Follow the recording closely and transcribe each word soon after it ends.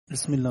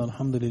Bismillah,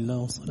 alhamdulillah,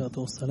 wassalatu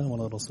wassalamu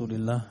ala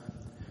rasulillah.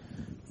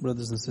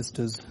 Brothers and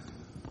sisters,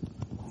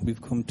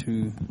 we've come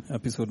to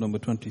episode number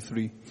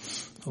 23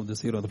 of the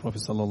Seerah of the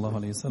Prophet sallallahu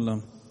alaihi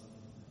wasallam.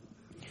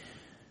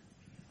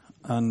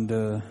 And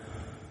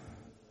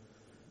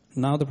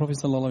now the Prophet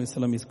sallallahu alaihi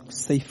wasallam is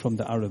safe from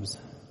the Arabs.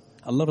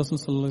 Allah Rasul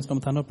sallallahu alaihi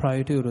wasallam tanar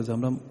priority হলো যে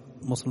আমরা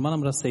মুসলমান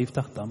আমরা safe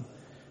থাকতাম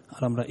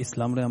আর আমরা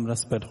ইসলামরে আমরা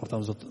spread করতাম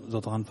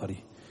যতক্ষণ পারি।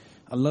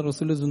 আল্লাহ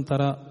রাসূলের যখন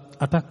তারা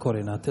অ্যাটাক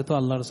করে না তে তো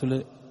আল্লাহ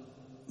রাসূলের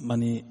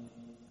মানে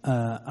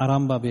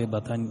আরামভাবে বা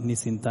তাই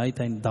নিশ্চিন্তাই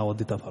তাই দাওয়াত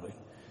দিতে পারে।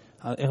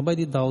 আর একবার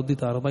দি দাওয়াত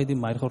দিতে আর একবার দি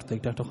মায়ের করতে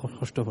একটা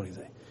কষ্ট পড়ে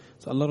যায়।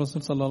 তো আল্লাহ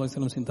রাসূল সাল্লাল্লাহু আলাইহি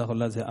ওয়াসাল্লাম চিন্তা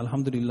করলেন যে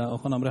আলহামদুলিল্লাহ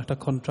এখন আমরা একটা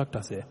কন্ট্রাক্ট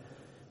আছে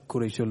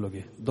কুরাইশের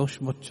লগে 10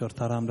 বছর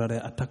তারা আমরা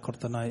অ্যাটাক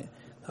করতে নাই,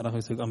 তারা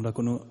হয়েছে আমরা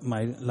কোনো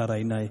মায়ের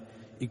লড়াই নাই,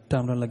 একটা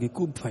আমরা লাগে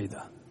খুব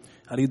ফায়দা।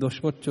 আর এই 10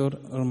 বছর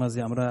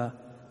মাঝে আমরা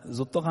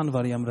যতক্ষণ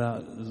পারি আমরা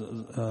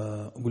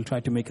will try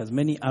to make as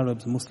many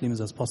Arabs Muslims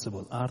as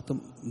possible. আর তো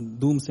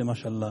দুমছে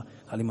মাশাআল্লাহ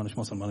খালি মানুষ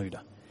মুসলমান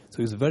হইরা। So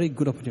it's a very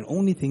good opportunity.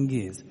 Only thing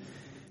is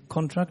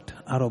contract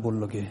আরবর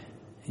লগে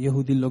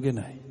ইহুদির লগে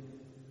নাই,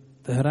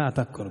 তাহারা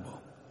অ্যাটাক করব।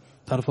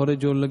 তারপরে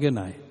জোর লগে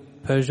নাই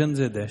পার্সিয়ান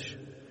যে দেশ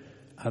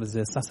আর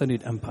যে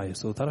Sassanid Empire,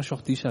 so তারা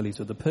শক্তিশালী,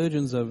 so the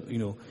Persians are,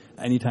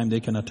 anytime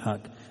they can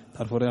attack.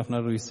 তারপরে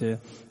আপনার রয়েছে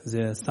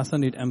যে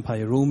Sassanid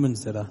Empire, Romans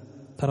যারা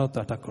তারাও তো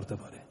অ্যাটাক করতে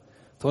পারে।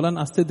 তোলান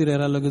আস্তে ধীরে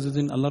এরা লগে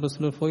যদি আল্লাহ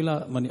রসুলের ফয়লা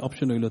মানে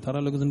অপশন হইলো তারা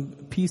লগে যদি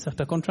পিস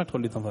একটা কন্ট্রাক্ট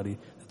করে দিতে পারি,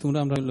 তোমরা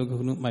আমরা লগে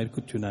কোনো মায়ের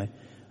কুচ্ছু নাই,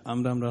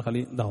 আমরা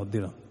খালি দাওয়াত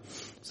দিলাম।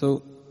 So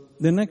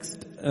the next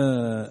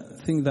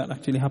thing that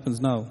actually happens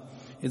now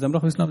is আমরা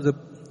হইছিলাম যে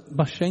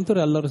বাদশাহী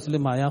তোরে আল্লাহ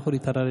রসুলের মায়া করি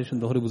তারা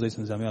সুন্দর করে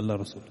বুঝাইছেন যে আমি আল্লাহ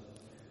রসুল,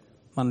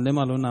 মানলে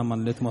মালো না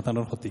মানলে তোমার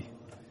তানোর ক্ষতি।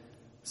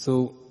 So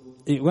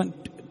it went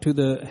to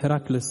the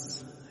Heraclius,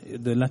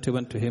 the letter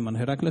went to him, and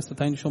Heraclius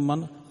তাই সম্মান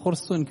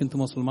করছেন কিন্তু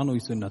মুসলমান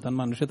হইছেন না, তার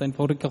মানুষে তাই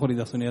পরীক্ষা করে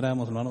যাচ্ছেন এরা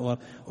মুসলমান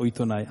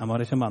হইতো নাই, আমার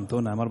এসে মানতো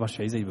না, আমার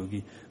বাসায় যাইব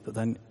কি, তো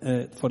তাই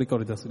পরীক্ষা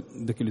করে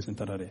দেখিলেছেন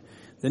তারারে।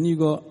 Then you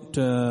got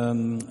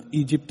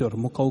Egypt or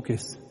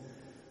Muqawqis,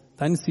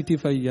 তাই সিটি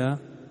পাইয়া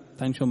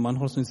তাই সম্মান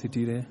করছেন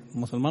সিটিরে,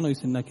 মুসলমান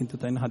হইছেন না কিন্তু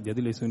তাই হাত দিয়া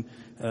দিলেছেন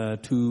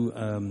two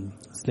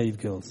slave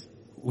girls,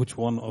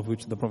 one of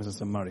which the Prophet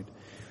married.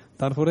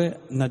 তারপরে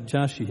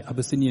Najashi,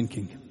 Abyssinian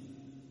king,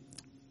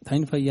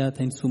 Tain Faya,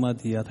 Tain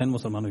Sumadia, Tain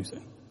Musalman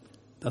Hussein.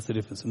 That's the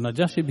difference.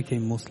 Najashi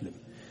became Muslim.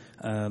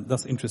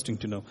 That's interesting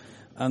to know.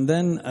 And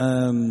then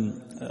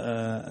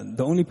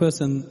the only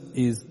person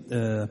is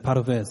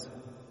Parvez,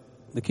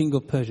 the king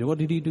of Persia. What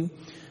did he do?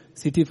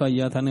 Siti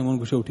Faya, Tain Emon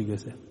Gushoti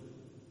Gese.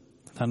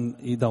 Tain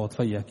Idawat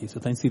Faya ki. So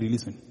Tain Siri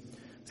listen.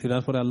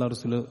 Sirar for Allah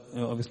Rasulullah,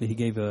 obviously he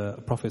gave a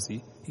prophecy.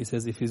 He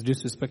says, if he's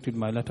disrespected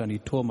my letter and he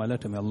tore my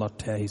letter, may Allah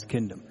tear his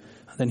kingdom.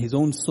 And then his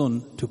own son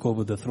took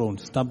over the throne,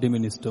 stabbed him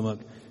in his stomach.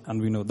 And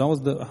we know that was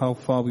how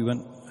far we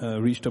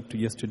reached up to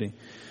yesterday.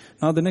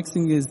 Now the next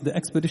thing is the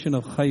expedition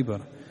of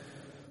Khaybar.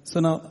 So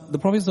now the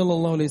Prophet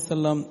sallallahu alaihi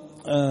wasallam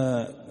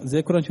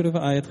Quran Sharif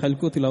ayat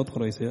khalku tilawat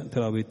qaraise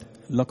tilawit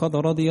laqad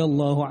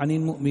radiyallahu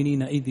 'anil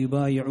mu'minina idh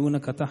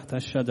yubay'unaka tahta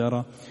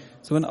ash-shajara.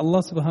 So when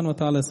Allah subhanahu wa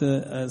ta'ala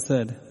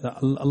said that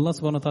Allah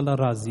subhanahu wa ta'ala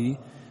razi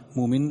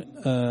mu'min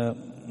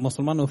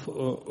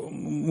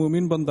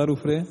mu'min bandar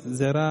ufre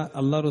zara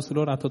Allah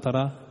rasulur ato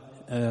tara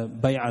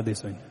bay'a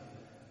desoin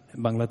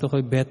Bangladesh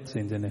hoy bet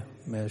senjene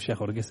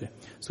shekhor gese.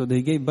 So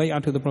they gave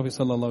bay'ah to the Prophet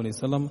sallallahu alaihi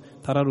wasallam,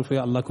 tarar ufe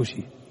Allah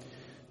kushi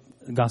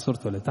gasor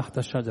tole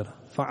tahta shajara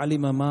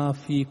fa'alima ma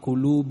fi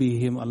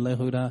qulubihim, Allah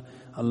hoira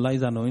Allah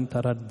janoin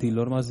tarar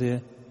dilor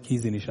maze ki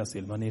jinish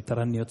asil, mane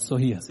tarar niyat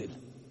sohi asil,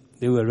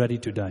 they were ready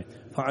to die.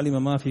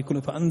 فعلم ما في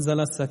كل فأنزل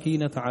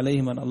السكينة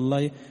عليهم, أن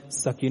الله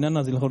سكينة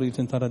نازل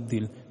هوريتن ترى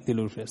دل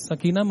الفرس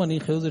سكينة مني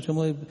خيوز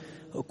شموي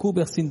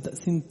كوب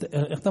سنت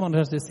اختمان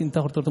رأس سنت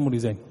هرتورت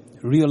مريزين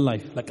real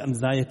life like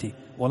anxiety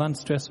ولان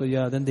stress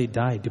ويا then they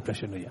die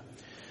depression ويا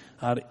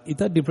আর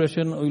এটা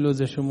depression হইলো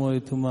যে সময়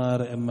তোমার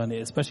মানে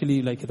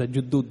especially like এটা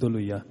যুদ্ধ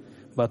দলইয়া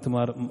বা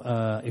তোমার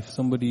if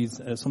somebody is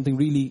something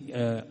really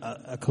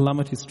a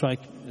calamity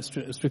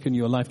stricken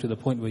your life to the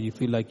point where you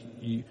feel like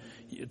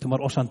তোমার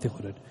অশান্তি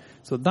করে,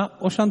 so that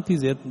অশান্তি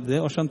যে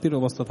অশান্তির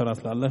অবস্থা তারা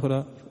আসলে আল্লাহ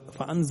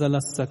ফাআনজালা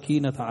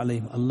সাকিনাতা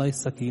আলাইহিম, আল্লাহ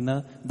সাকিনা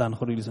দান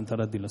করে দিয়েছেন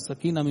তারা দিল।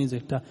 সাকিনা means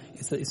এটা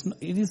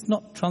it is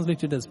not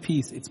translated as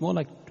peace, it's more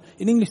like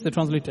in English they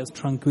translate it as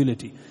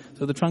tranquility.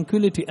 So the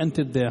tranquility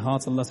entered their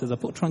hearts. Allah says I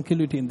put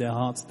tranquility in their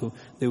hearts so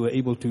they were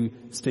able to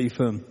stay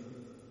firm.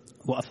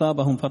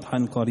 وَأَثَابَهُمْ فَتْحًا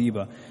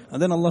قَرِيبًا. And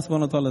then Allah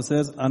subhanahu wa ta'ala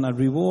says, and a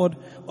reward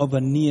of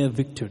a near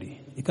victory.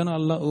 Ikana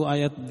Allah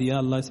ayat diya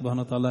Allah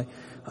subhanahu wa ta'ala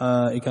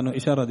ikano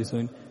ishara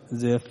disoin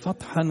je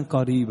fathan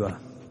qariba,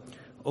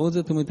 o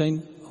je tumi tain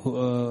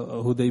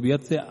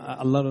Hudaybiyat se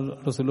Allah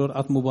Rasulur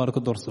at mubarak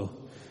dorso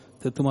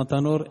te tuma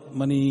tanor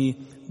mani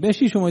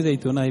beshi shomoy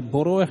jaito na ei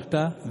boro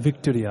ekta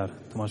victory ar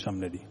tomar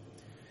samne di,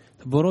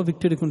 boro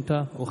victory kunta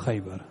o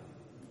Khaybar,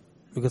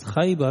 because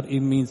Khaybar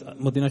it means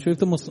Madina Sharif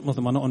to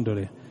Muslimano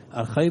ondore,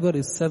 and Khaybar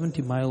is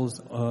 70 miles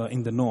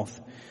in the north.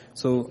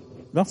 So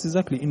that's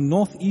exactly in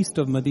northeast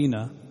of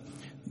Medina.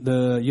 the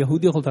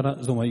Yahudi hol tara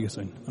জমাই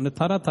গেছেন মানে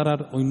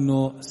তারার অন্য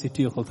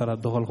city হল তারা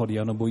দখল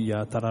করিয়ানো বইয়া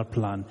তারার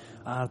প্ল্যান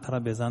আর তারা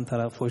বেজান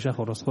তারা পয়সা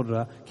খরচ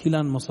করা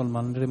খিলান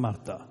মুসলমানরে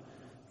মারতা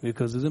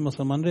বিকজ যদি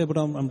মুসলমানরে এবার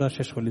আমরা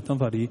শেষ করলিতাম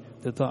পারি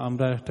তো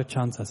আমরা একটা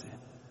চান্স আছে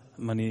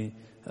মানে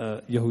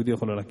ইহুদি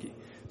হল রাখি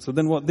So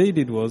then what they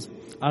did was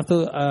আর তো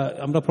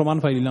আমরা প্রমাণ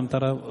পাইলাম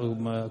তারা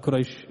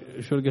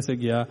কুরাইশের গেছে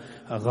গিয়া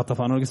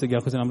গাতাফানোর গেছে গিয়া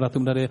কইছেন আমরা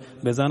তোমরারে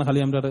বেজান খালি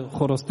আমরা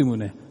খরচ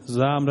দিমুনে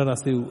যা আমরা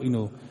আছে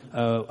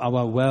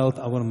our wealth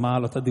our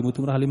মাল অর্থাৎ দিমু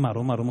তোমরা খালি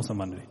মারো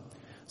মুসলমানরে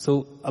সো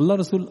আল্লাহ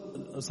রাসূল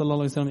সাল্লাল্লাহু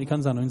আলাইহি ওয়াসাল্লাম এখান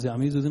জানেন যে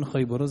আমি যদি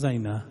খাইবরও যাই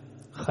না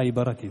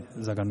খাইবার কি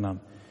জায়গার নাম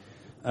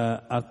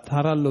আর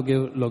তারা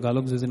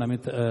লগালগ যদি আমি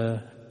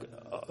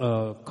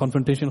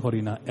কনফ্রন্টেশন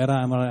করি না এরা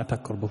আমার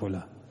অ্যাটাক করবো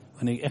বলা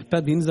মানে একটা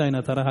দিন যায় না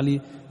তারা খালি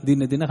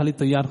দিনে খালি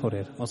তৈয়ার করে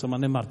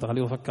মুসলমানে মারতো খালি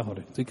অপেক্ষা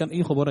করে তো এখানে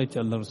এই খবর আইছে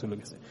আল্লাহ রাসূলের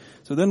কাছে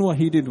so then what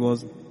he did was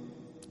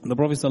the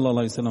Prophet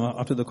sallallahu alaihi wasallam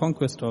after the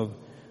conquest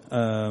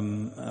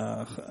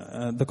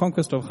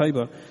of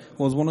Khaybar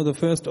was one of the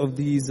first of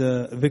these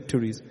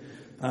victories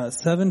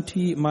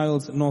 70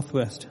 miles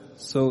northwest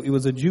so it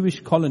was a Jewish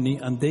colony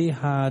and they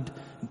had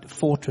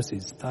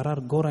fortresses tarar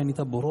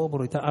gorainita boro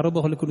ita arab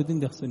hole কোনদিন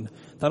দেখছেন না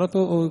তারা তো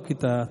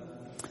কিতা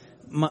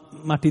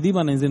মাটি দি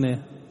বানায় জেনে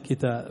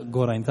কিতা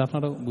গোরাইন তা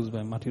আপনারা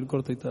বুঝবেন মাটির ঘর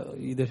তো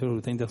এই দেশের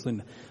হইতেই দেখছেন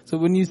না so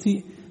when you see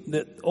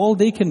that all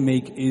they can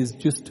make is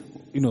just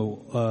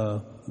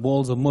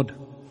balls of mud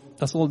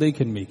that's all they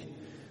can make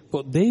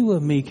but they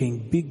were making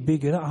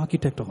big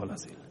architect hall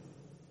আছিল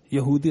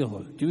Yahudi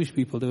hall Jewish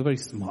people they were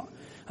very smart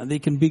and they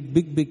can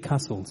big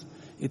castles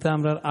এটা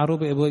আমরা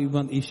আরবে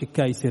এবং এই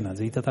শিক্ষা আইছে না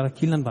যে এটা তারা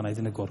কিলান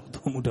বানাইছে না ঘর তো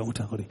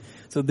মোটা করে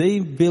so they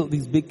built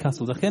these big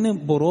castles এখানে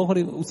বড়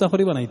করে উঁচা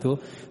করে বানাইতো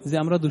যে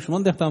আমরা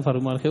দুশমন দেখতাম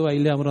ফারুম আর কেউ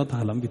আইলে আমরা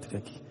তাহলাম ভিতরে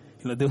কি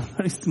they were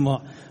very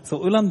smart so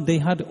they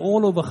had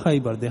all over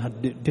Khaybar they had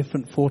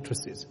different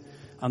fortresses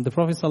and the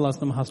Prophet sallallahu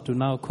alaihi wasallam has to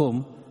now come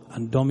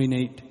and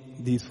dominate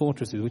these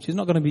fortresses which is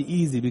not going to be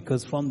easy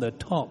because from the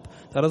top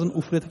তারা যখন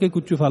উপরে থেকে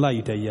কুচু ফালা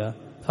ইটাইয়া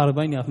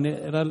ফারবাইনি আপনি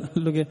এরা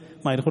লোকে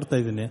মাইর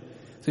করতেই জানে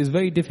so it's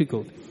very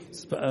difficult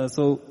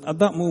so at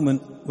that moment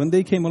when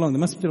they came along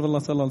the Messenger of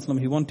Allah sallallahu alaihi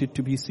wasallam he wanted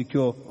to be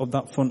secure of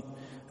that front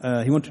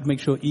he wanted to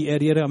make sure এই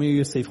area আমি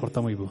safe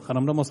করতাম হইব কারণ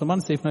আমরা মুসলমান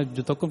safe না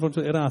যতক্ষণ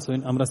পর্যন্ত এরা আসেন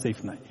আমরা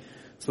safe নাই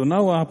so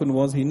now what happened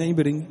was he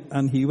neighboring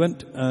and he went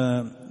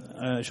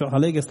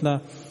হালাই গেছলা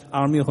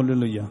army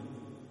হললইয়া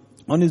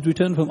on his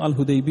return from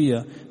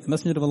Al-Hudaybiyah the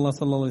Messenger of Allah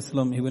sallallahu alaihi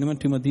wasallam when he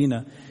went to Medina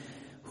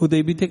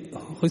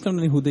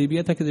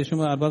Hudaibiya থেকে যে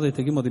সময় আরবা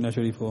যাইতে কি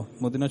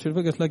মদিনা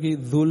শরীফে গেছলা কি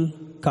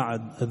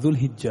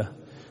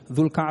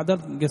যুল কাদার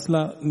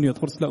গেছলা নিয়ত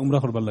করছিলা উমরা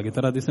করবার লাগে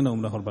তারা দিছে না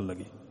উমরা করবার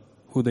লাগে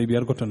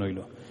হুদাইবিয়ার ঘটনা হইল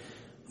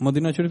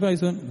মদিনা শরীফে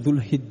আইছেন যুল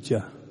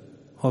হিজ্জা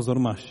হজর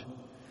মাস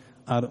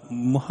আর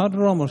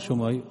মুহররমের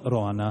সময়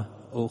রওনা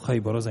ও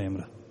খাইবার যাই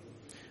আমরা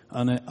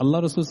মানে আল্লাহ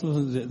রাসূল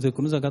যে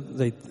কোনো জায়গা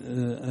যাই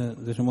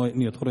যে সময়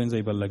নিয়ত করেন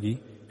যাইবার লাগি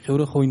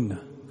সেওরে হইন না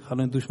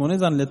কারণ দুশমনে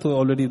জানলে তো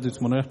অলরেডি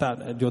দুশমনের একটা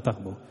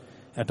থাকবো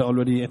একটা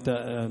অলরেডি একটা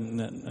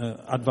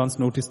অ্যাডভান্স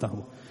নোটিস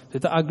থাকবো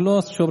এটা আগলো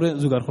সবরে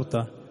জোগাড় করতা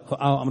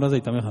আমরা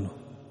যাইতাম এখানো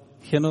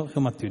কেন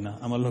মাত্রি না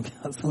আমার লোক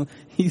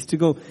he used to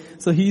go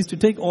so he used to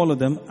take all of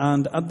them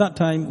and at that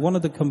time one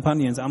of the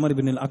companions Amr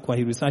ibn al-Aqwa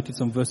he recited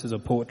some verses of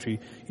poetry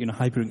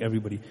hypering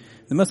everybody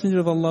the Messenger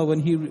of Allah when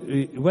he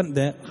went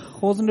there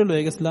khozunde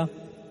loye gesla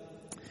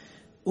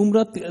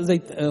umrat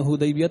zait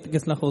hudaybiyat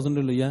gesla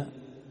khozunde loya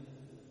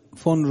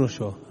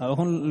 1500 আর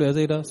এখন লয়ে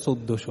যায় এটা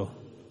 1400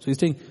 so he's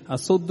saying আর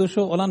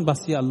 1400 ওলান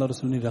বাসিয়া আল্লাহ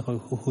রাসূল নি রাখো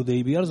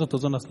হুদাইবিয়ার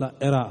যতজন আসলা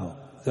এরা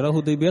যারা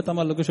হুদাইবিয়াত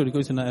আমার লোকে শরীক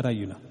হইছে না এরা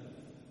ইউনা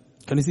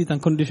can you see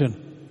that condition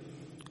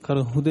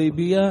কারণ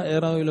হুদাইবিয়া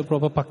এরা হইলো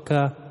প্রপার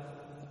পাক্কা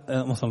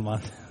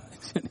মুসলমান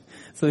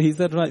so he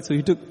said right so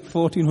he took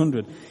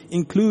 1400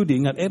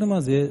 including at এর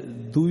মাঝে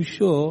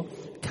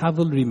 200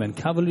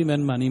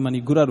 cavalrymen মানে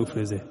গুরার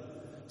উপরে যে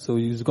so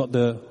he's got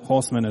the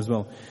horsemen as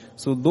well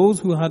so those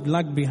who had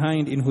lagged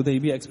behind in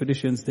Hudaybiyah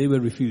expeditions they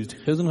were refused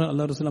khazun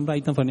Allah rasul amra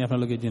aitam fani apna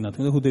loge jina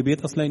কিন্তু Hudaybiyah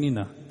aslaini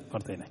na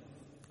partai nai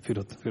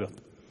firat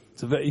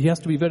so he has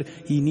to be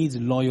he needs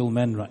loyal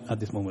men right at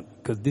this moment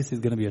because this is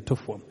going to be a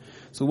tough one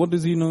so what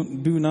does he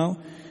do now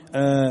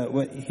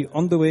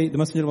on the way the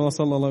Messenger of Allah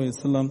sallallahu alaihi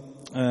wasallam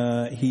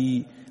he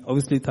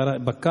obviously tara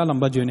bakka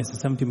lamba journey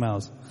 70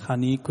 miles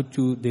khani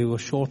kuchu they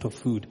were short of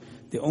food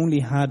they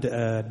only had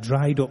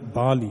dried up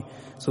barley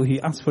so he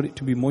asked for it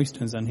to be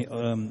moistened and he,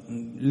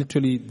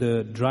 literally the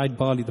dried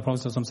barley the Prophet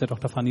said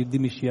after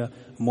dimishia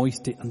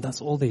moist it and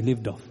that's all they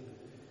lived off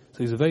so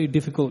it was a very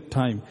difficult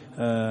time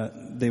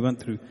they went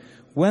through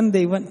when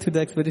they went to the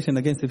expedition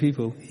against the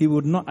people he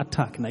would not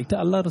attack na ita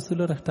Allah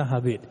rasulullah একটা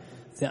habit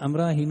যে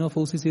আমরা Hino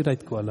ফৌসিসি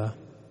রাইত কোলা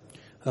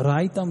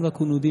রাইত আমরা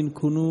কোনদিন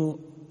কোনো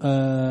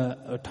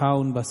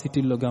town বা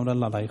সিটির লগে আমরা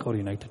লড়াই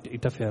করি না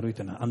এটা ফেয়ার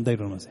হইতো না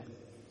আন্দাইরের মাঝে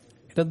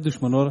এটা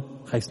দুশমনের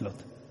খাইসলত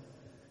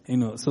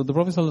so the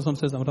Prophet sallallahu alaihi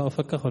wasallam says আমরা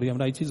অপেক্ষা করি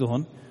আমরা আইছি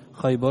যখন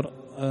খাইবার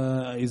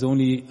is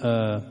only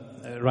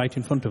right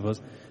in front of us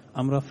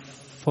আমরা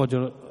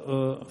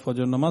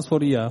ফজর নামাজ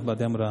পড়িয়া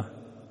বাদে আমরা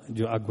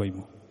যে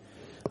আগবাইবো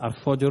আর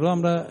ফজর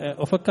আমরা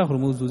অপেক্ষা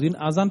করবো যুদিন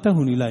আজানটা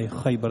শুনিলাই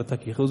খাইবার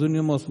থাকি হুজুর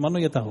মুসলমানও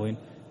এটা হইন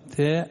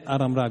তে আর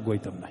আমরা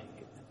আগুয়াইতাম নাই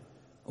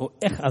ও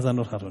এক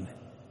আজানোর কারণে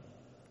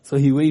সো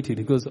হি ওয়েটেড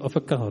বিকজ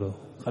অপেক্ষা করো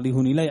খালি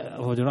শুনিলাই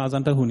ফজর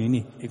আজানটা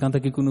শুনিনি এখান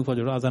থেকে কোনো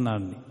ফজর আজান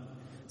আননি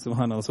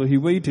সুবহানাল্লাহ so he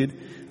waited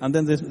and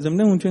then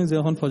যেমনে শুনছেন যে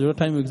এখন ফজর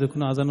টাইম হয়েছে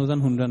কোনো আজান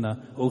শুনরা না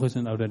ও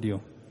হয়েছেন রেডিও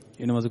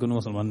এর মাঝে কোনো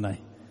মুসলমান নাই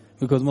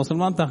বিকজ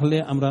মুসলমান থাকলে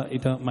আমরা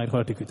এটা মাইর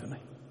হওয়া ঠিক হইতো না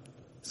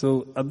so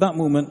at that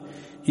moment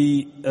he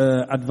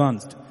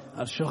advanced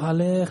আর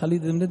সকালে খালি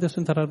যেমনি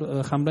দেখছেন তারা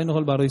খামরাই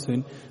নহল বার হয়েছেন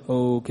ও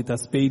কিতা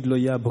স্পেড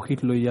লইয়া বকিট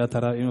লইয়া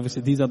তারা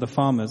these are the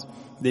farmers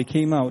they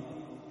came out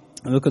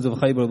because of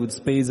Khaybar with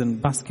spades and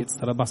baskets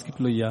tara basket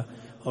loya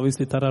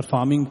obviously tara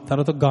farming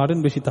tara to garden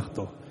beshi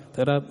takto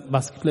tara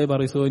basket loya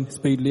baroisoin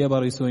spade loya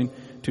baroisoin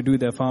to do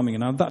their farming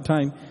and at that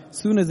time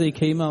soon as they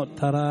came out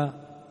tara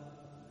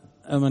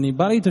mani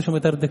bari to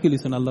shomoy tar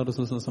dekhilison Allah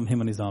Rasul sallallahu alaihi wasallam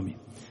hemani zami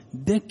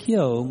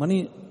dekhiyo mani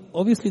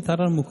obviously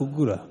tarar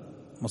mukugura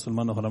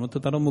মুসলমান হলাম তো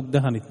তারা মুখ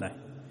দেখানিত নাই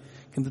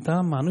কিন্তু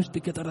তারা মানুষ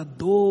দিকে তারা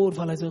দৌড়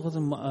ফেলাইছে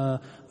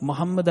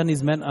Mohammad and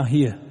his men are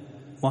here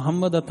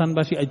Mohammad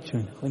আতানবাসী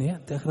আইছেন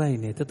দেখরাই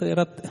নেই তো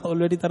এরা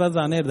অলরেডি তারা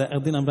জানে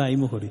একদিন আমরা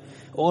আইমু করি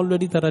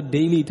অলরেডি তারা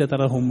ডেইলি এটা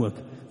তারা হোমওয়ার্ক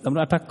আমরা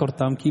অ্যাটাক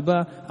করতাম কিবা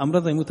আমরা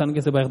যাইমু তান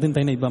গেছে বা একদিন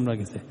তাই নাইবা আমরা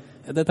গেছে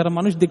এতে তারা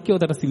মানুষ দেখেও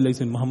তারা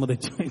চিল্লাইছেন মোহাম্মদ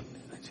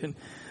আইছেন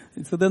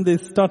So then they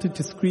started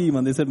to scream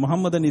and they said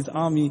Muhammad and his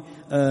army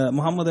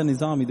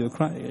they were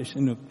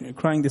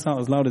crying this out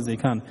as loud as they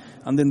can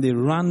and then they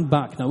ran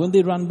back. Now when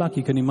they ran back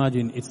you can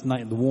imagine it's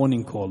like the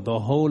warning call. The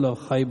whole of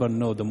Khaybar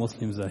know the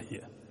Muslims are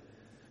here.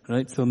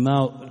 Right, so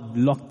now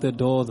locked the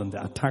doors and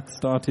the attack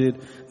started.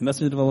 The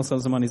Messenger of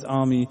Allah and his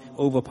army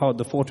overpowered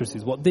the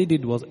fortresses. What they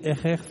did was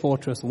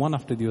fortress one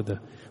after the other.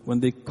 When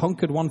they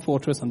conquered one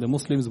fortress and the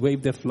Muslims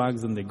waved their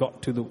flags and they got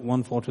to the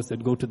one fortress,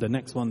 they'd go to the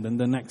next one, then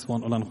the next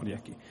one.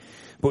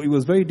 But it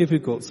was very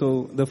difficult. So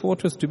the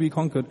fortress to be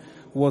conquered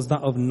was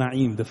that of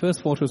Na'im. The first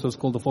fortress was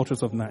called the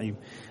fortress of Na'im.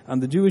 And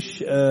the Jewish,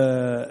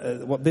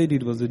 what they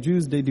did was the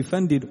Jews, they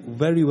defended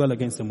very well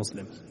against the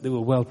Muslims. They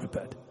were well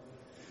prepared.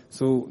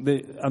 So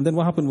and then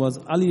what happened was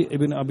Ali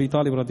ibn Abi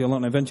Talib radiallahu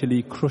anhu eventually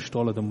crushed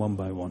all of them one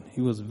by one.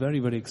 He was very,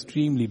 very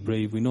extremely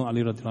brave. We know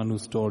Ali radiallahu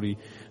anhu's story.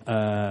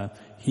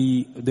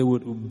 They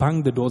would bang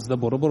the doors, the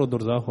boroboro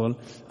dorza hole,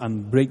 and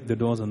break the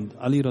doors. And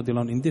Ali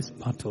radiallahu anhu, in this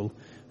battle,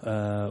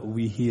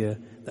 we hear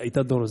that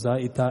ita dorza,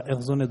 ita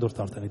erzone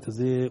dortartan, ita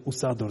ze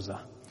usa dorza.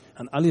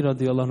 And Ali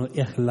radiallahu anhu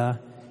ikhla,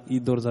 I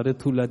dorzare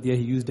tula dia,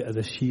 he used it as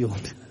a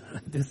shield.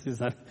 This is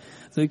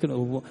so you can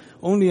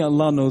only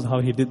Allah knows how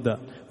he did that,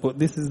 but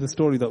this is the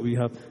story that we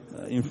have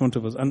in front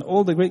of us. And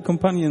all the great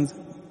companions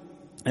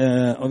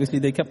obviously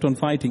they kept on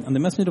fighting, and the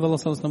Messenger of Allah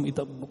sallallahu alaihi wasallam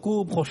ita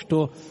khub khoshto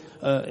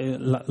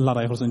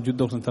larai horsen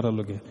juddo horsen tara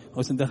loge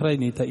horsen dekhrai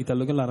ni ita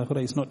loge larai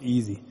khora is not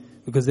easy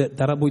because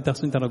tara boi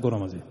taksin tara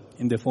goramaze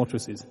in their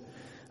fortresses.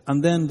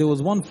 And then there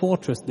was one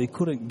fortress they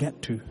couldn't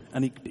get to,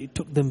 and it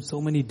took them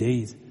so many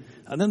days.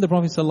 And then the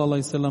Prophet sallallahu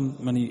alaihi wasallam,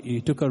 when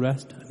he took a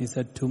rest, and he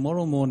said,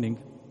 tomorrow morning,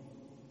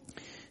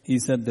 he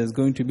said, there's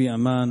going to be a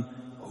man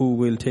who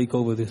will take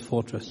over this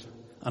fortress,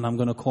 and I'm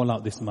going to call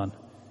out this man.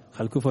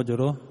 Khalku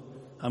fajro,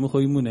 আমি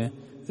কইমুনে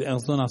যে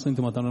একজন আছেন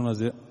তোমাদের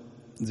মাঝে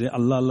যে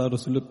আল্লাহ আল্লাহ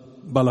রাসূল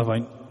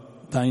বালাভাইন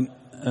তাইন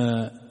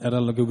এরা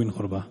লগে উইন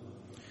করবা।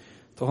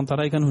 তখন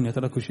তারা এখানে শুনে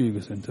তারা খুশি হয়ে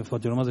গেছেন। তো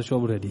ফজর নামাজে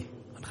সব রেডি,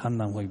 খান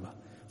নাম হইবা।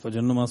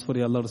 ফজর নামাজ পড়ে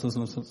আল্লাহ রাসূল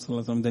সাল্লাল্লাহু আলাইহি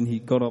ওয়াসাল্লাম, then he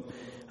got up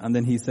and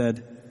then he said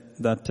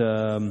that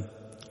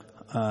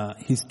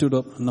he stood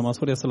up, namaz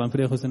pori salam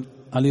firiya hosen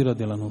Ali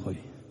radhiyallahu anhu hoy.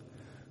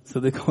 So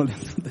they called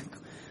him,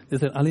 they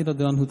said Ali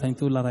radhiyallahu anhu thank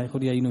you larai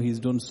khoriya, you know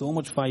he's done so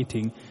much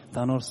fighting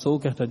tanor so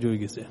kehta joy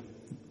gese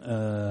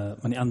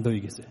mani andoi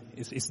gese,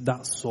 it's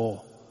that sore.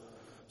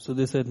 So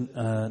they said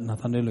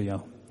nathanelo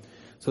yao.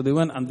 So they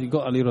went and they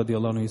got Ali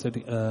radhiyallahu anhu. He said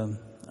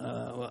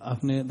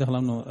apne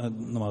dekhlam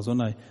namaz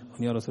নাই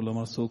ya rasulullah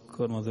আমার চোখ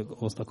মাঝে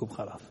অবস্থা খুব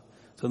খারাপ.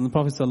 So then the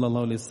Prophet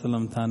sallallahu alaihi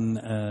wasallam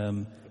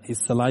his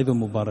saliva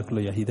mubarak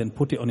loya, he then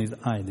put it on his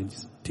eye and then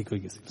just take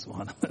away his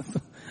subhanallah.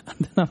 And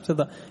then after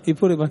that he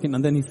put it back in,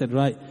 and then he said,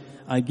 right,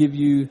 I give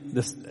you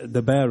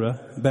the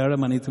bearer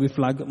money to be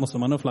flag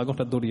muslimano flag of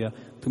doriya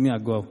tumi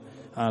agao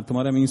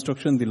tomare ami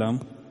instruction dilam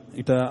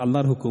এটা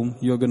আল্লাহর হুকুম,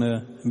 you're going to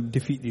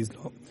defeat these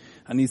lot.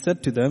 And he said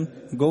to them,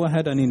 go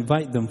ahead and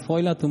invite them.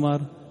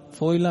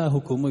 ফয়লা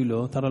হুকুম হইল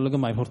তারা লগে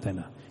মাই ভরতে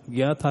না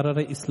গিয়া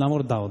তারারে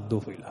ইসলামের দাওয়াত দো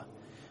ফয়লা।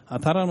 আর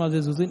তারার মাঝে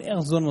যদি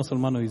একজন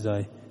মুসলমান হয়ে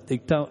যায়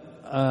একটা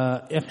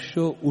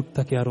 100 উট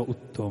থাকে আরো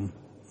উত্তম,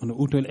 মানে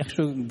উট হইলে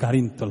 100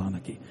 গাড়ি তোলা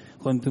নাকি।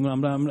 তুমি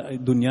আমরা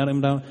দুনিয়ার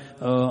আমরা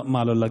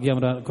মালর লাগি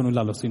আমরা কোনো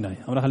লালসই নাই,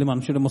 আমরা খালি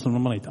মানুষের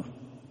মুসলমান বানাইতাম।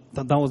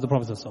 That was the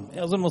Prophet sallallahu alaihi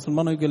wasallam. একজন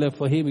মুসলমান হয়ে গেলে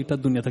for him এটা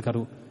দুনিয়া থেকে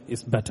আরো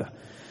is better.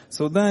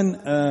 So then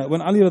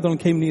when Ali radhiyallahu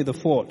anhu came near the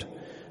fort,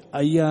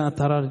 ayya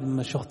tarar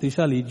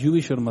shakhtisali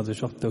Jewish or maze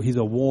shakhto, he's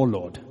a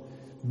warlord,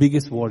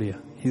 biggest warrior.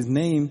 His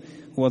name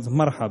was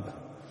Marhab.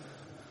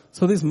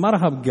 So this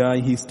Marhab guy,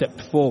 he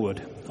stepped forward.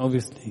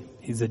 Obviously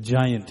he's a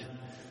giant,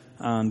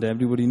 And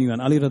everybody knew. And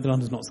Ali radiallahu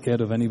anhu is not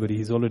scared of anybody.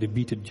 He's already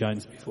beaten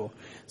giants before.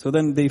 So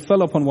then they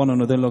fell upon one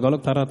another.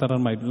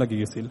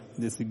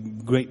 This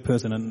great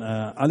person. And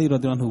Ali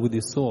radiallahu anhu with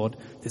his sword,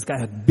 this guy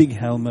had big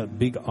helmet,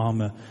 big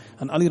armor.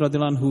 And Ali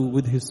radiallahu anhu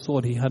with his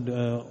sword, he had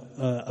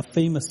a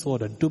famous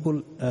sword, a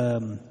double...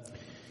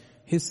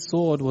 his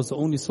sword was the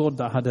only sword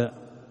that had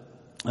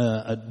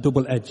a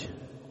double edge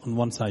on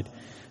one side.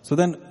 So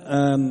then,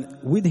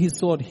 with his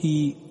sword,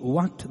 he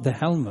whacked the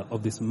helmet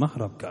of this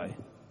Mahrab guy.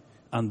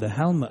 And the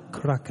helmet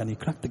cracked, and he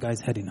cracked the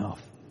guy's head in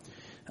half.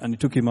 And he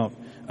took him out.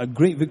 A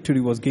great victory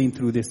was gained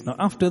through this. Now,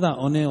 after that,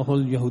 on a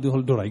whole Yahudi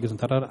whole Dorai,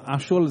 tarar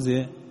ashol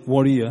ze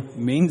warrior,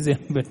 main ze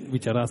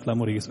bichara asla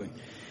mori gesoi.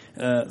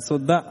 So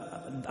that,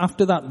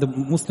 after that, the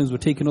Muslims were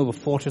taking over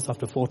fortress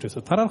after fortress.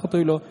 So tarar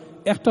khotoilo,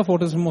 ekta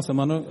fortress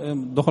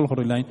Muslimano dokhol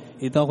khorilain,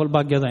 ita whole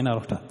bagya zaina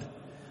rohtat.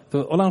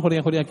 So olan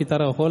khoriya ki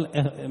tara whole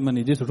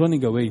mani just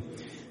running away.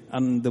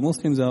 And the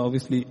Muslims are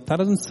obviously, tara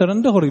doesn't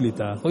surrender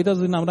horilita. Hoita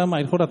zin amra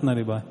mair khorat na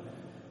riba.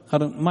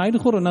 কারণ মাইর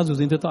করো না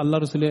যুজিনতে তো আল্লাহ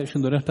রাসূলের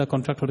সুন্দর একটা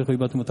contract করে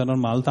কইবা তুমি তার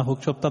মালটা হোক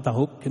সবটা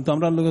হোক কিন্তু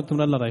আমরা লগে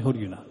তোমরা লড়াই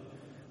করিও না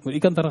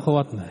ইকান তারা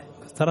খওয়াত নাই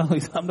তারা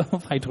হইছে আমরা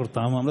ফাইট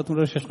করতাম আমরা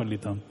তোমরা শেষ করে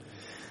নিতাম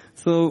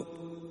সো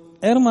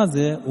এর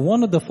মাঝে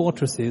one of the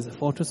fortresses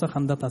fortress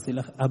খান্দাত আছিল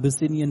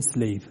Abyssinian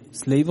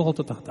slave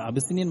হতো তাহতা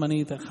Abyssinian মানে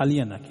এটা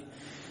খালিয়া নাকি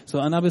so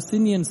an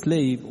Abyssinian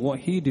slave what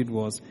he did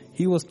was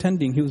he was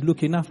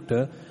looking after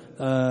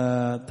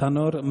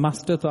tanor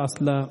master to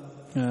asla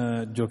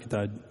jokita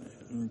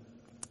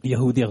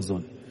Yahudi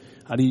Arzon.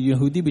 Ari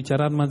Yahudi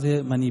bicharar maze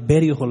mani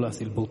beri hol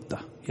asil botta.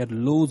 He had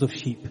loads of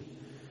sheep.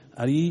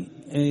 Ari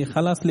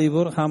khalas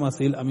labor ham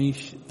asil ami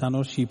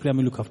tanor sheep re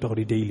ami look after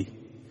hori daily.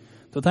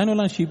 To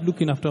tainolan sheep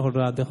looking after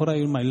hora dekhora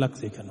ir mai lak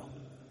sekano.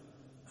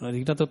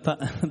 Ari eta to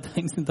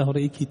tain sinta hora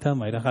ikita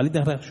maira khali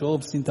dehra shob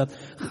sintat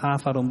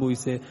khaf arombo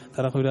hoise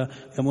tara khoira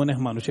emon ek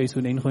manush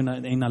aisune in khoina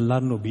ein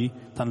Allahar nabi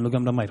tan loge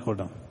amra mair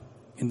khordam.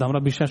 Kintu amra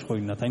bishwash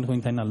kori na tain khoin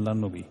tain Allahar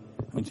nabi.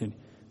 Buncheni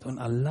তখন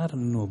আল্লাহর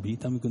নবী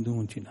আমি কিন্তু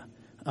শুনছি না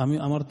আমি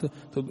আমার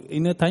তো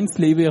ইনে টাইম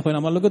স্লেভে এখন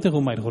আমার লগতে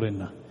ঘুমাই করেন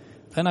না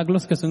তাই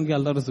আগলস কেসুন কি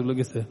আল্লাহ রাসূল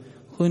গেছে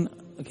কোন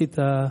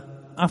কিতা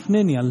আপনি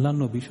নি আল্লাহর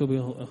নবী সবে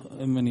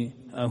মানে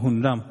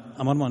হুনরাম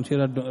আমার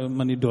মানুষেরা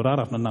মানে ডরার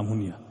আপনার নাম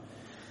শুনিয়া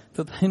তো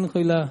তাই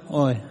কইলা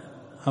ওই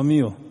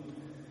আমিও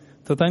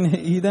তো তাই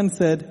হি দেন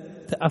সেড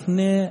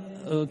আপনি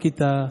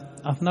কিতা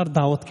আপনার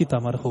দাওয়াত কিতা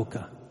আমার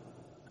হোকা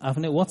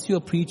আপনি হোয়াটস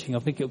ইউর প্রিচিং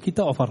আপনি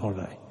কিতা অফার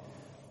করায়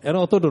এরা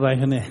অত ডরাই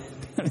হেনে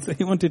So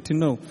he wanted to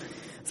know.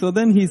 So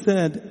then he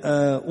said,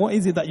 what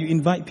is it that you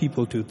invite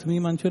people to? Tumi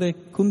manchure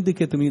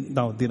kundike tumi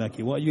daud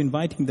diraki. What are you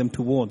inviting them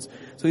towards?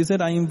 So he said,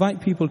 I invite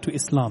people to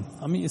Islam.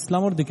 Ami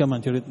Islam or dike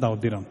manchure daud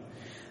diram.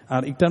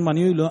 Ar iktar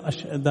mani hoilo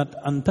that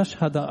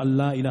antashhada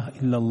Allah ilaha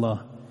illallah.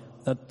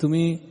 That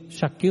tumi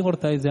shakki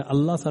kortai je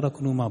Allah sara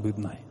kono mabud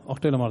nai.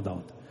 Oktel amar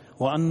daud.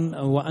 Wa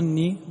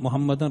anni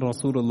Muhammadan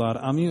Rasulullah.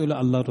 Ami hoilo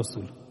Allah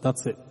Rasul.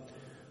 That's it.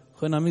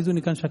 Khon ami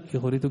juni kan shakki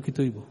kori to ki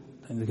toibo.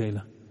 Tain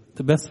dikaila.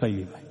 The best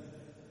faili bhai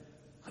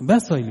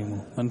best faili mo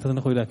man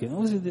tana koi rakhe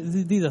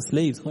these are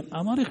slaves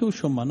amare kheu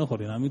সম্মানও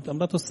করে না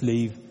আমরা তো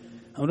slave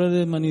আমরা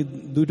মানে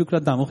দুই টুকরা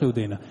দামও খেউ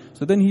দেই না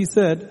so then he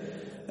said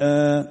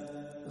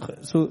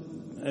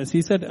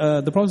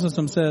the Prophet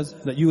says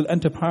that you will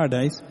enter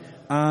paradise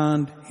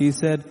and he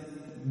said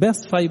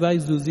best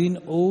faibais duzin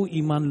o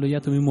iman loya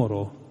tumi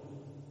moro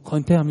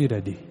kointe ami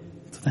ready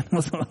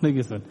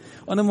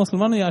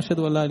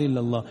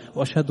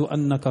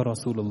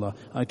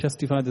I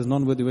testify there's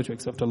none worthy to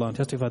except Allah and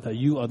testify that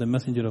you are the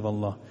messenger of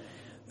Allah.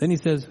 Then he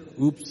says,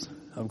 oops,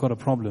 I've got a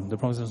problem. The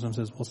Prophet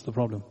says, what's the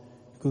problem?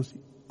 He goes,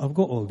 I've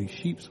got all these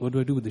sheep. What do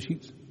I do with the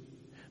sheep?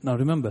 Now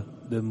remember,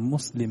 the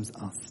Muslims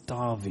are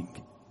starving.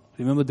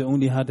 Remember they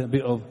only had a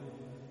bit of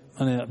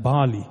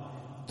barley.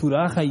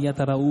 Turaha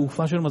yatara u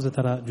fashar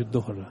mazatara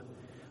juddohra.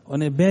 On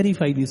a berry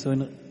faidi so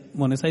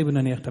mone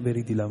saibuna ne ekta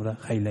berry dilamra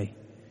khailai.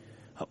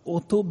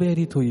 অত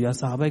বেরি থইয়া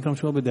সাহাবাই کرام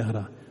সবে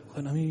দেহরা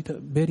আমি এটা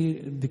বেরির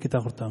দিকে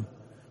তাকাতাম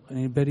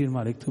বেরির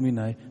মালিক তুমি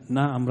নাই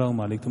না আমরাও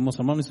মালিক তুমি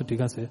মুসলমান হইছো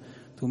ঠিক আছে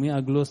তুমি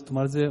আগলস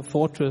তোমার যে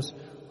ফোর্ট্রেস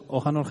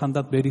ওখানের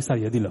খান্দাত বেরি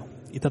সারিয়া দিলাও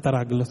এটা তার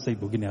আগলস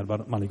চাইবো কিনে আরবার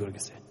মালিকের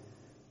কাছে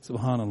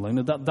সুবহানাল্লাহ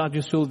that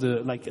just shows the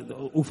like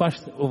উফাস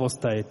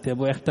অবস্থায়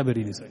তেবো একটা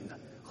বেরি দিছ না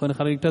কোন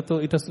খালি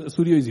এটা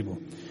চুরি হই যাব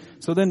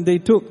so then they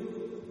took.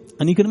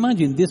 And you can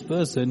imagine this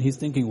person, he's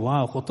thinking,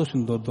 wow, koto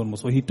shundor dormo.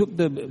 So he took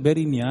the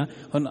berry niya,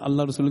 and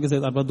Allah Rasul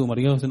said, Arba do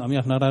Maria Hussein, Ami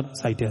Afnara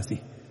site asi.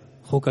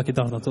 Hoka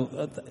kita hota. So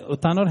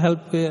Tanor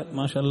help ke,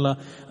 mashallah,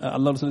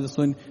 Allah Rasul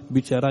said,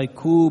 bicharai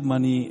kub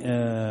mani,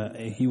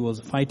 he was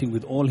fighting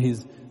with all his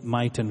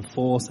might and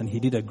force, and he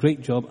did a great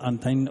job, and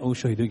tain o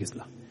shahidu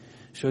gisla.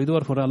 Shahidu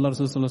war for Allah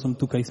Rasul sallallahu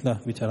tu kaisla,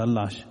 bichara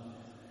lash.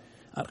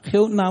 Ar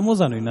kheu namo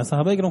zanoi na,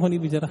 sahabai kram khoni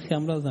bichara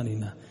khamra zani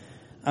na.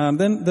 And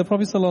then the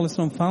Prophet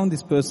ﷺ found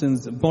this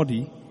person's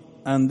body,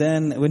 and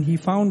then when he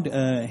found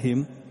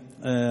him,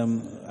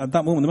 at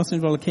that moment the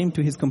Messenger of Allah came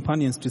to his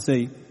companions to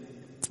say,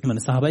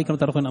 "Sahabai kam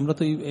tarokhan amra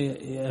to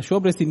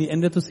shobrestini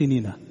ende to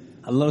sinina."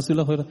 Allah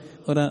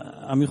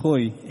Rasulullah ami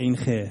khoi ein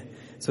khair.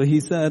 So he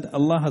said,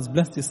 Allah has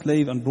blessed his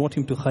slave and brought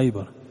him to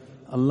Khaybar.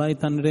 Allah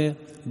তানরে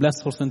bless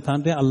করছেন,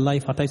 তানরে আল্লাহ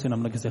ফাটাইছেন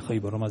আমরা কাছে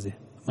খৈবর মাঝে,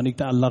 মানে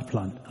এটা আল্লাহর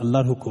plan,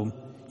 আল্লাহর হুকুম।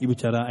 ই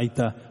বিচারা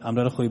আইতা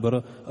আমরা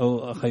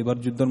খৈবর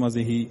যুদ্ধের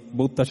মাঝে হি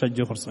বহুত সাহায্য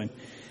করছেন।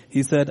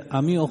 হি স্যার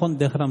আমি এখন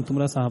দেখলাম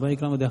তোমরা সাহাবা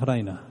ইকরাম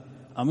দেখরাই না,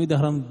 আমি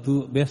দেখলাম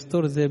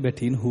ব্যস্তর যে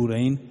বেঠিন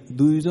হুরাইন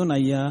দুইজন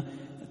আইয়া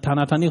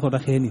টানাটানি করা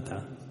খেয়ে নিতা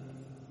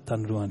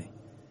তানরুয়ানি।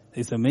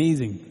 It's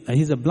amazing.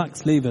 He's a black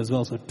slave as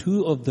well. So two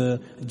of the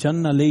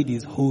Jannah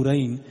ladies,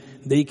 Hurain,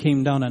 they came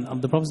down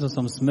and the Prophet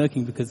was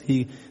smirking because he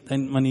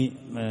then mani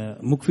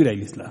mukfir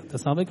ailila. The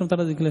Sahaba ikram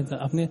tara dikhle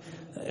apne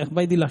ek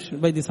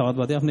by di sawad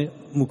bade apne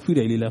mukfir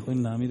ailila koin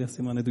na ami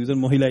dekhi mane duijon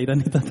mohila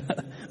irani ta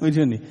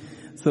bujhoni.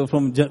 So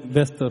from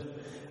Bestor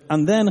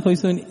and then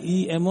hoysoin I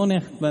emon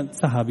ek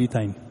sahabi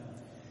tain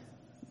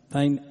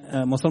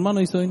মুসলমান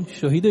হইছেন,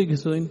 শহীদ হয়ে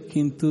গেছেন,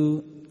 কিন্তু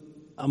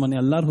মানে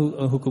আল্লাহর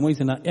হুকুম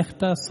হয়েছে না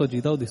একটা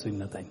সজিদাও দিছেন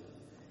না। তাই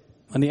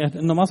মানে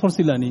নমাজ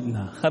পড়ছিলানি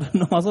না, কারণ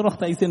নমাজের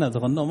রক্ত আইছে না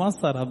যখন নমাজ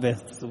সারা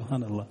ব্যস্ত।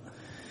 সুবহানাল্লাহ।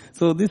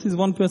 So this is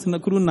one person,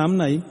 Akuru নাম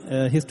নাই,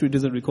 history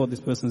doesn't record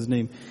this person's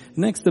name.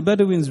 Next, the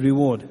Bedouins'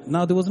 reward.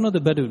 Now there was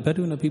another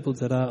Bedouin are people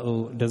that are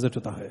desert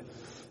to tahe.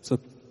 So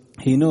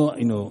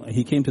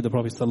he came to the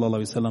Prophet sallallahu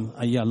alaihi wasallam,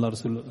 ayya Allah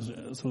Rasulullah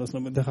sallallahu alaihi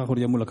wasallam dekha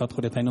koriya mulakat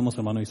koriya taino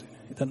musliman hoyse,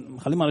 eta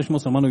khali manush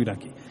musliman hoy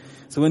rakhi.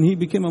 So when he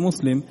became a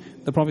Muslim,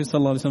 the Prophet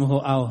sallallahu alaihi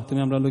wasallam ao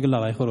tumi amra loge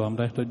larai koro,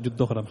 amra ekta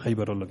juddho koram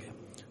Khaybaror loge.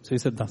 So he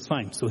said that's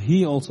fine. So he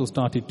also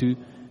started to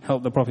help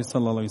the Prophet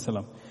sallallahu alaihi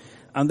wasallam.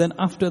 And then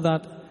after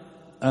that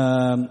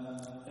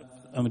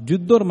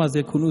যুদ্ধর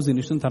মাঝে কোনো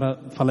জিনিস তারা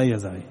ফালাইয়া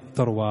যায়,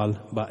 তরওয়াল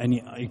বা any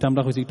এটা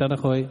আমরা কইছি, এটা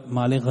হয়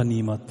মালে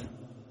গনিমত।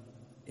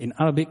 In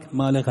Arabic,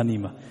 মালে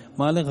গনিমা।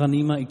 মালে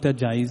গনিমা একটা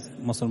জায়েজ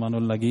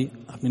মুসলমানের লাগি,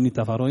 আপনি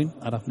নিতে পারেন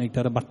আর আপনি একটা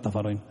বাটতে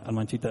পারেন আর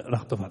মানুষ এটা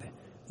রাখতে পারে,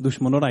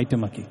 দুশ্মনের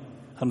আইটেম আকি,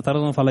 কারণ তারা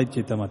যখন ফালাইছে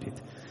এটা মাটিত।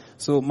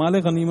 সো মালে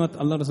গনিমত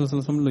আল্লাহ রাসূল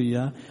সাল্লাল্লাহু আলাইহি ওয়াসাল্লাম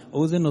লইয়া ও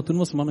যে নতুন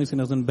মুসলমান হয়েছেন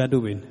একজন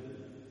বেদুইন,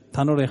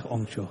 থানোর এক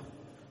অংশ।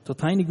 তো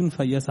তাই নিগুন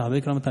ফাইয়া সাহাবে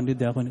کرام তান্ডি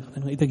দেয়া কইন,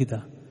 এটা কিতা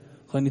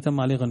কইন, এটা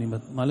মালে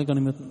গনিমত। মালে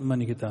গনিমত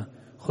মানে কিতা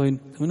কইন,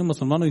 তুমি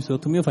মুসলমান হইছো,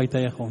 তুমিও ফাইতা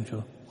এক অংশ।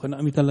 কইন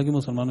আমি তার লাগি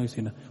মুসলমান হইছি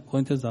না।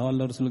 কইন তে যাও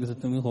আল্লাহর রাসূলের কাছে,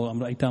 তুমি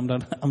আমরা এটা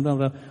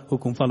আমরা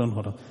হুকুম পালন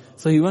করো।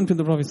 So he went to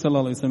the prophet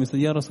সাল্লাল্লাহু আলাইহি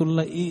ওয়াসাল্লাম, ইয়া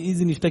রাসূলুল্লাহ এই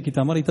জিনিসটা কিতা,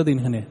 আমার এটা দিন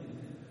হানে।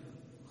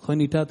 কইন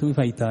এটা তুমি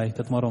ফাইতা,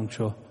 এটা তোমার অংশ।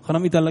 কইন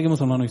আমি তার লাগি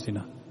মুসলমান হইছি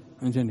না,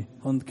 বুঝছেন?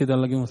 কোন কে তার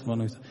লাগি মুসলমান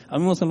হইছে?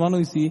 আমি মুসলমান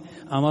হইছি,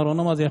 আমার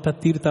অনমাজে একটা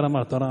তীর তারা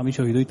মারতো আর আমি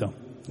শহীদ হইতাম,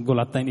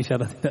 গোলার তাইন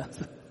ইশারা দিতা।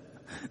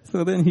 So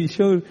then he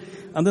showed,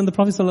 and then the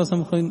Prophet sallallahu alaihi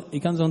wasallam coin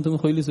ইকান যখন তুমি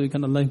কইলিছো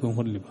ইকান আল্লাহ হুকুম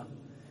করলিবা।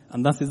 And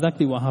that's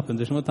exactly what happened.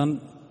 যে সময়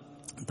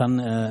তান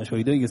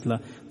শহীদ হয়ে গেছিলা,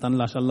 তান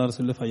লাশ আল্লাহ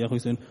রাসূলুল্লাহ ফাইয়া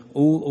কইছেন,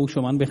 ও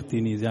সমান ব্যক্তি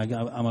নি যে আগে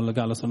আমার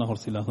লগে আলোচনা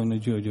করছিল, কইন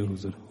জয় জয়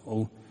হুজুর। ও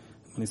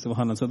মানে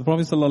সুবহানাল্লাহ। So the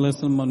Prophet sallallahu alaihi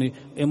wasallam মানে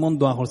এমন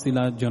দোয়া করছিল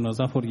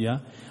জানাজা ফরিয়া,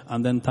 and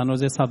then তানোর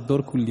যে সাদর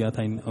খুলিয়া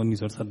তাইন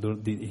নিজের সাদর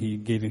he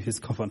gave him his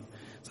coffin.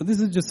 So this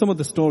is just some of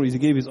the stories.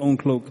 He gave his own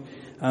cloak,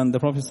 and the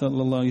Prophet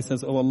sallallahu alaihi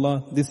wasallam says, oh Allah,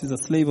 this is a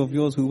slave of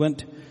yours who went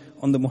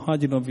on the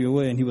muhajir of your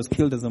way and he was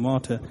killed as a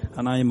martyr,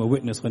 and I am a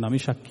witness. When আমি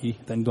সাক্ষী,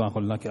 তাই দোয়া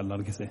করলা কি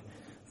আল্লাহর কাছে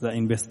যা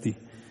ইনভেস্টি।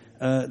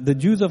 The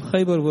Jews of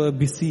Khaybar were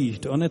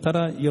besieged. অনে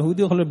তারা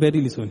ইহুদি হলে বেরি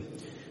লিছুন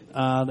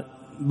আর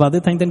বাদে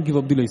তাইন গিভ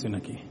আপ দিলইছে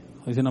নাকি,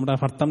 হইছেন আমরা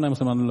পারতাম না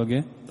মুসলমানের লগে,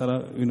 তারা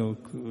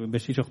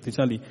বেশি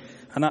শক্তিশালী।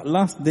 and at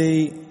last they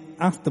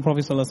asked the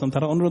Prophet sallallahu alaihi wasallam,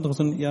 তারা অনুরোধ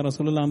করছেন, ইয়া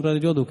রাসূলুল্লাহ আমরা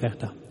যদুক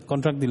একটা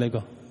কন্ট্রাক্ট দিলাই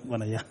গো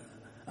বানাইয়া,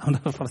 আমরা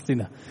পারছি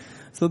না।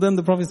 So then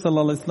the Prophet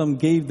sallallahu alaihi wasallam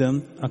gave them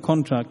a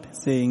contract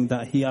saying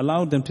that he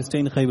allowed them to stay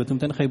in Khaybar. তুমি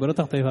তান খাইবারে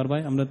থাকতে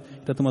পারবাই, আমরা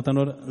এটা তোমাদের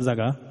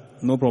জায়গা,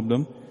 নো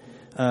প্রবলেম।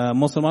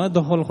 মুসলমানের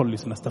দখল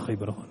করলিছ না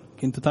খাইবার,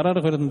 কিন্তু তারা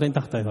কইরা তুমি তাই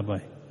থাকতে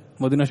পারবাই,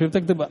 মদিনা শরীফ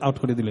থেকে আউট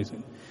করে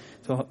দিলাইছেন।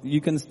 So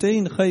you can stay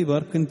in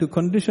Khaybar, কিন্তু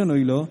কন্ডিশন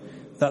হইল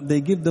that they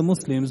give the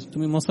Muslims,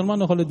 তুমি মুসলমান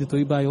হলে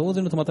দিতই বাই, ও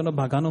যেন তোমাদের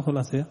বাগানো হল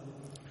আছে,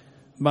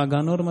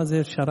 বাগানোর মাঝে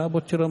সারা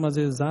বছরের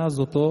মাঝে যা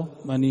যত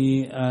মানে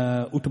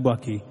উঠবা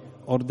কি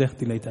অর্ধেক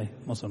দিলাই তাই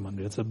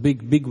মুসলমানদের। It's a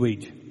big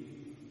wage,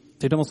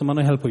 যেটা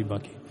মুসলমানের হেল্প হইবা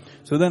কি।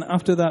 So then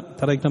after that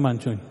তারা একটা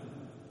মানছই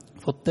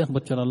প্রত্যেক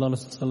বছর আল্লাহ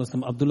রাসূল সাল্লাল্লাহু আলাইহি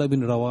ওয়াসাল্লাম আব্দুল্লাহ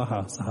বিন রাওয়াহা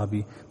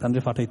সাহাবী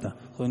তানরে ফাটাইতা,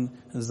 কইন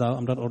যাও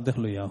আমরা অর্ধেক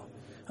লই আও।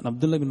 আর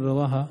আব্দুল্লাহ বিন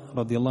রাওয়াহা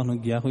রাদিয়াল্লাহু আনহু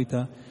গিয়া হইতা,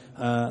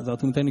 যাও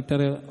তুমি তাই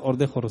নিকটারে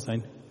অর্ধেক খরচ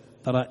আইন।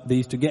 তারা they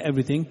used to get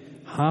everything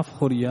half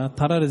করিয়া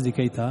তারারে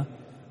জিকাইতা,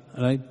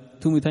 রাইট,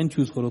 তুমি তাই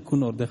চুজ করো কোন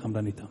অর্ধেক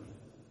আমরা নিতাম,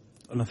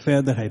 না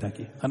ফেয়ার দেখাই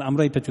থাকি, কারণ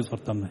আমরা এটা চুজ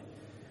করতাম না।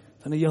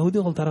 তাহলে ইহুদি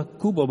হল তারা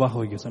খুব অবাক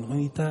হয়ে গেছেন,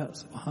 এটা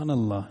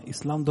সুবহানাল্লাহ,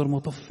 ইসলাম ধর্ম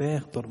তো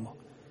ফেয়ার ধর্ম,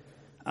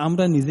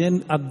 আমরা নিজে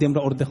আদি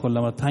আমরা অর্ধেক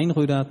করলাম, আর তাইন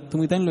কইরা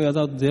তুমি তাইন লইয়া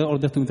যাও, যে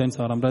অর্ধেক তুমি তাইন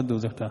চাও আমরা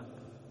দোজ একটা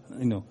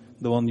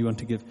the one you want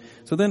to give.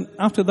 So then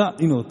after that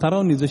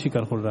তারাও নিজে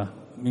স্বীকার কররা,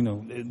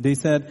 they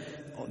said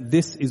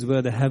this is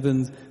where the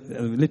heavens,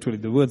 literally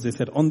the words they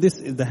said, on this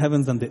is the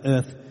heavens and the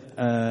earth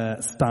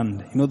stand.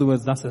 In other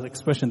words, that's the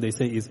expression they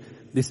say is,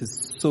 this is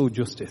so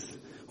justice.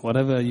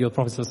 Whatever your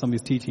Prophet sallallahu alaihi wasallam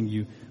is teaching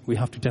you, we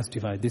have to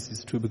testify this is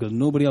true, because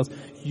nobody else.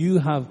 You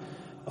have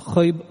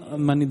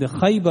the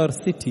Khaybar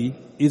city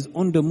is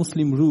under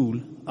Muslim rule.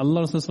 Allah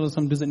sallallahu alaihi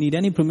wasallam doesn't need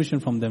any permission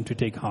from them to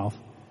take half.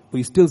 But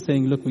he's still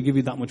saying, look, we give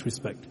you that much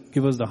respect.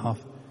 Give us the half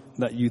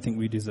that you think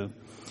we deserve.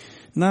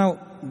 Now,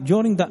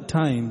 during that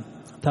time,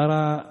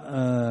 Tara,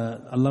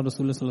 Allah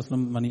Rasulullah sallallahu alaihi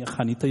wasallam mani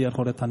khani tayar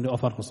kore thanre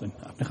offer hosen.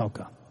 Apne khao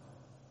ka.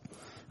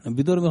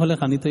 Bidor mein hole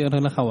khani tayar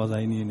hole khawa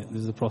jay ni.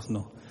 This is a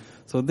problem.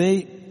 So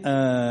they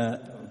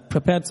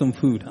prepared some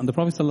food, and the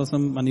Prophet sallallahu alaihi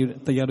wasallam mani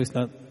tayar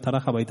isla Tara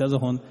khawaita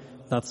zohon.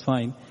 That's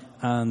fine.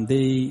 And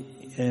they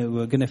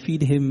were going to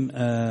feed him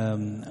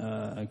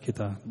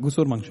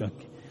gusur mangshak.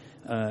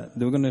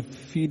 They were going to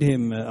feed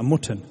him a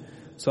mutton.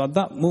 So at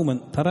that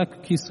moment,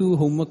 Tarak kisu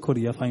homework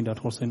Korea find out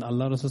Hussein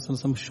Allah Rasul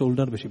some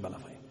shoulder beshi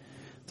balafai.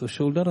 So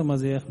shoulder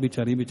mazeh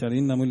bichari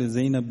namule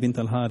Zainab bint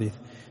al-Harith.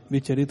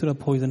 Bichari tura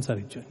poison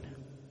sarijun.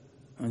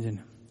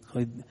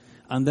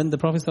 And then the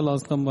Prophet sallallahu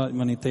alaihi wasallam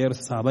mani tayar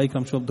sahaba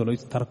ikram shob dolo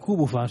tarku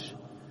bufash.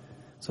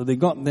 So they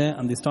got there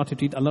and they started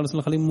to eat. Allah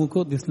Rasul khalim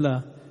muko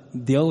disla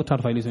diao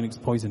tarfailis when it's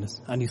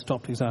poisonous. And he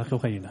stopped his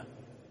akhil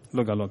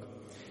log.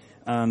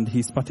 And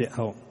he spat it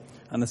out.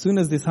 And as soon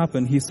as this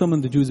happened, he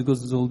summoned the Jews. He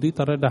goes, Zoldi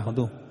tara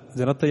dahdo.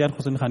 Zerat tayar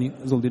Hussein Khani,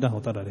 Zoldi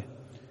daho tarare.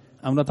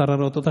 Amra tara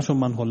roto ta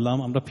shumman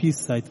hollam, amra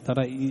peace site,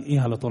 tara I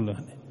halatolle.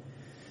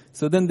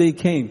 So then they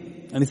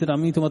came, and he said,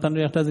 Ami tumatan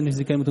reachtas in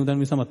his came to them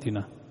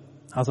misamatina.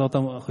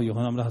 Hasata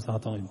khuyuhan, amra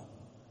hasata.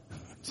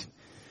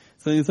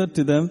 So he said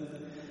to them,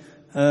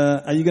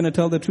 are you going to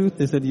tell the truth?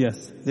 They said,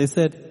 yes. They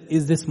said,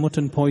 is this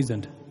mutton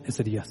poisoned? He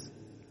said, yes.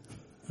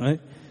 Right?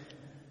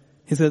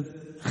 He said,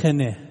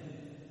 khene.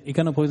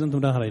 Ikana poison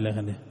tumra haraila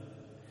khene.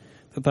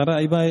 তো তারা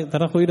এইবার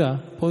তারা কইরা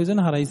poison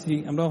হারাইছি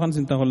আমরা ওখানে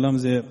চিন্তা করলাম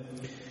যে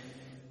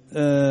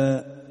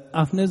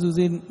আপনি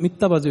যদি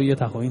মিথ্যাবাজি হইয়া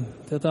থাকেন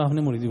তো আপনি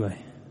মরে যাবেন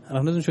আর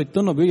আপনি যদি সত্য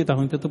নবী হইয়া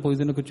থাকেন তো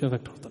পয়জনের কিছু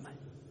এফেক্ট হতো না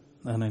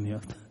না নি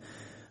হতো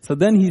so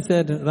then he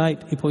said right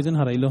he poison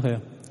হারাইলো হে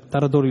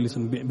তারা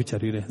দৌড়িলেন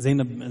বিচারিরে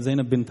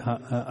Zainab bint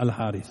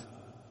al-Harith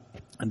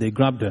and they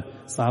grabbed her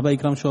সাহাবা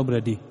ইকরাম সব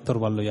রেডি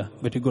তরবার লইয়া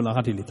বেটি গলা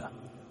কাটিলিতা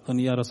তখন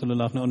ইয়া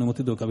রাসূলুল্লাহ আপনি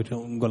অনুমতি দাও বেটি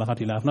গলা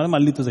কাটিলা আপনারা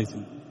মারলি তো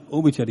যাইছেন ও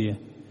বিচারিয়ে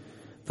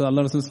So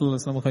Allah Rasulullah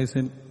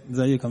said,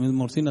 Zayik,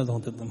 Morsi na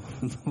zahonte them,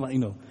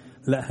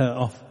 let her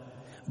off.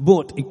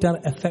 But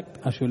iktar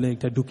effect ashole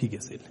iktar duki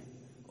gesil.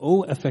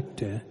 O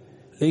effect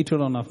later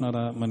on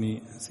afnara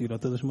mani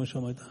sirata dashmo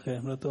shamay ta khe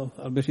amra to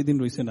ar beshi din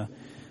roise na.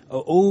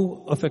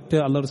 O effect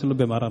Allah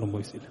Rasulullah bemar aramb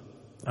hoisil.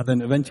 And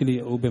then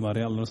eventually O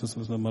bemare Allah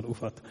Rasulullah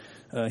marufat.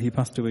 He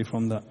passed away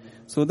from that.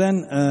 So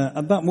then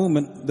at that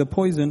moment the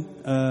poison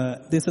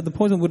they said the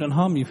poison wouldn't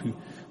harm you.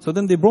 So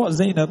then they brought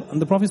Zainab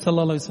and the Prophet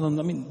sallallahu alaihi wasallam.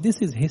 I mean,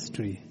 this is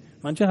history.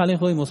 Manche hale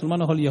khoi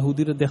Musliman hol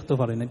Yahudi re dekhte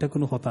pare na. Eta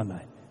kono khata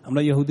nai.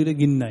 Amra Yahudi re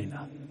ginnai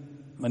na.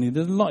 I mean,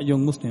 there's a lot of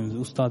young Muslims.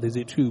 Ustad, is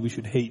it true we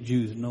should hate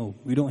Jews? No,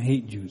 we don't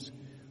hate Jews.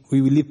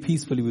 We will live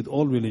peacefully with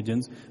all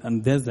religions,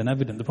 and there's an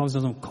evidence. The Prophet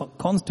sallallahu alaihi wasallam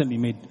constantly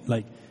made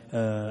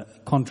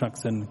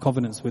contracts and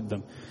covenants with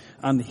them.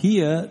 And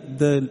here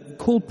the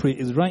culprit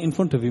is right in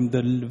front of him.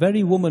 The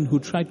very woman who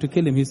tried to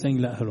kill him, he's saying,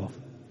 let her off.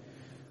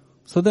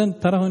 So then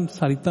tarahon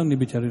sarita ni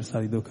bicharir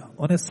saridoka.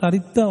 One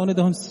sarita one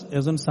dehon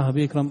ezon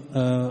sahabi ikram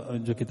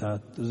jo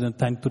kita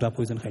time to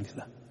poison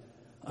khaisla.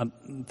 And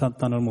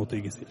tanar mot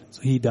hoye gesil.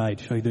 So he died,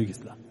 shahid hoye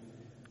gesla.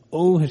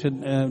 O hesed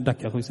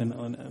dakya hoisen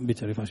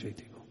bichari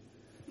fashaiti ko.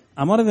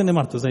 Amar dene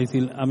marto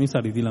jaisil ami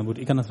sari dilam but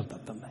ikana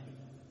sartatam nai.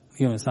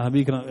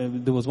 Sahabi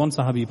ikram there was one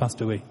sahabi passed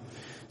away.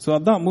 So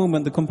at that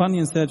moment the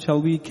companion said,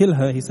 shall we kill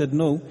her? He said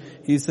no.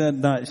 He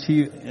said that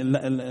she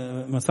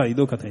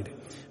saridoka thaide.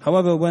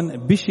 However,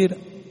 when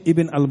Bishr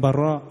Ibn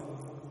al-Barra,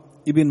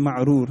 Ibn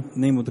Ma'rur,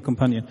 name of the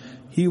companion,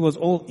 he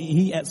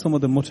ate some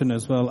of the mutton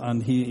as well,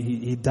 and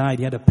he died.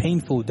 He had a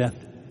painful death.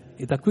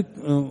 It's a quick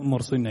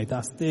morsoin night.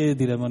 Aste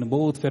dire man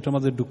bahut fetra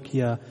maze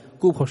dukhiya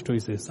khub khosh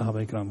hoise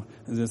sahaba ikram.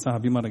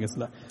 Sahabi mara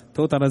gesla.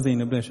 To tara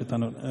Zainab re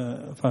shaitan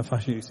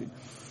fashi hoise.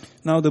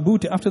 Now the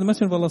booty after the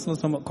Messenger of Allah sallallahu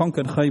alaihi wasallam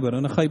conquered Khaybar,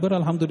 and Khaybar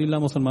alhamdulillah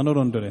Muslimanor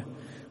ondore.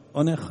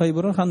 On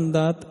Khaybar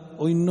khandat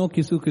oinno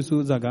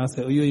kisu jaga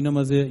ase oyo ina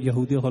maze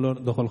Yahudi holor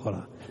dokhol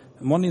khora.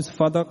 One is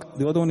Fadak,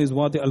 the other one is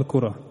Wadi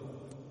al-Qura.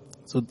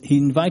 So he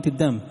invited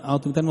them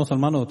out to 10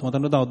 Muslimanot,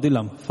 tumatano daud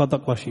dilam,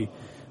 Fadak washi,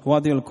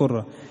 Wadi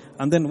al-Qura.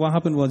 And then what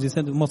happened was he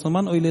said,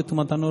 Musliman oile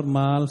tumatanor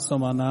mal,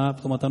 somana,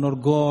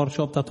 tumatanor gor,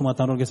 shopta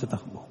tumatanor gese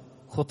takhbo.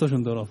 Khoto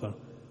shundor offer.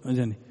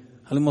 Imagine.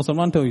 Hali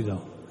Musliman to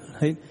izao.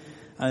 Right?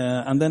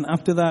 And then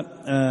after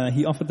that,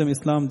 he offered them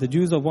Islam. The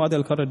Jews of Wadi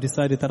al-Qura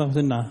decided, Tara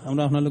Husaina,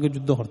 amra apna loge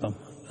juddho kortam.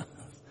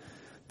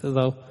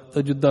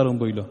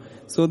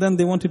 So then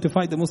they wanted to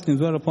fight the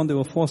Muslims, whereupon they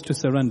were forced to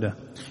surrender.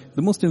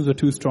 The Muslims were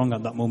too strong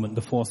at that moment,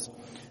 the force.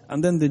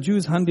 And then the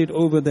Jews handed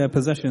over their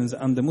possessions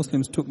and the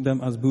Muslims took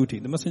them as booty.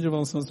 The Messenger of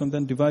Allah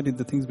then divided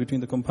the things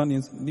between the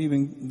companions,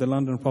 leaving the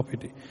land and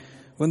property.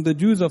 When the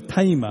Jews of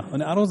Taima,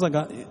 when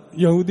Arozaga,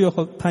 Yahudi of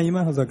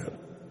Taima Hazaga,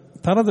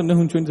 Tara the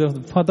Nehun Chun,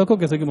 Fadako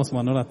Gesaki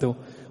Musmanorato,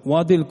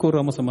 Wadil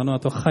Kura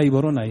Musmanorato,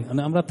 Khaybaronai,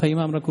 and Amra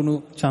Taima Amra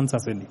Kunu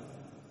Chansaseni.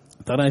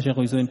 Tara Sheikh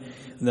was saying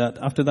that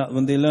after that,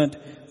 when they learned,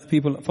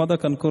 people,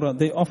 Fadak and Qura,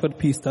 they offered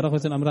peace. Tara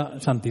was saying, Amra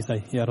Shanti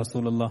Sai, Ya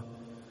Rasulullah.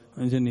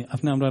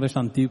 Afne Amra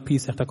Shanti,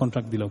 peace, একটা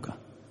contract diloka.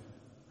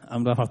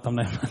 Amra Hartam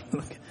Nai.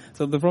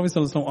 So the Prophet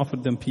ﷺ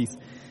offered them peace.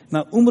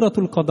 Now,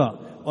 Umratul Qada,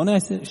 ona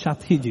is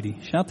 7 Hijri.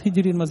 7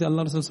 Hijriর মাঝে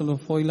আল্লাহ রাসূল সাল্লাল্লাহু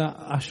আলাইহি ওয়াসাল্লাম ফয়লা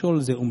আসল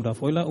যে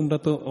উমরা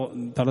তো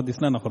তারা দিস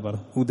না করবার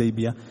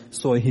হুদাইবিয়া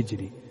 6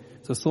 হিজরি।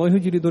 সো 6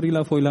 হিজরি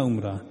দরিলা ফয়লা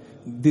উমরা।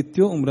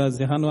 দ্বিতীয় উমরা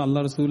যেখানে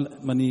আল্লাহ রাসূল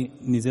মানে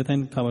নিজে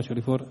তাইন কাবা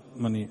শরীফর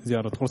মানে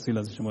জিয়ারত করছিল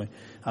যে সময়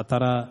আর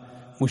তারা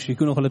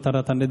মুশরিকুন হলে তারা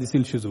তান্ডে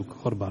দিছিল সুযোগ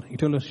করবার।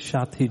 এটা হলো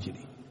 7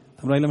 হিজরি।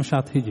 আমরা এলাম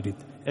 7 হিজরিত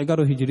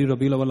 11 হিজরি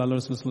রবিউল আউয়াল আল্লাহ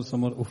রাসূল সাল্লাল্লাহু আলাইহি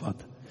ওয়াসাল্লামের ওফাত।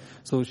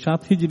 So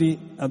 7 Hijri,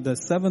 at the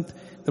 7th,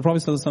 the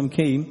Prophet ﷺ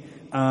came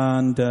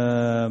and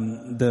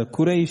the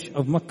Quraysh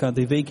of Makkah,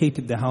 they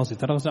vacated their houses.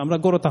 তারা বলছে আমরা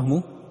গরো থাকমু,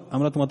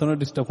 আমরা তোমাদের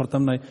ডিস্টার্ব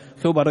করতাম না,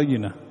 কেউ বারোই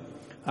না,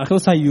 আর কেউ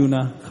চাইও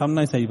না, খাম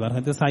নাই চাইবার,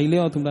 হয়তো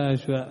চাইলেও তোমরা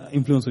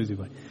ইনফ্লুয়েন্স হয়ে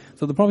যাবে।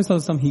 So the Prophet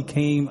ﷺ, he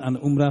came and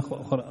Umrah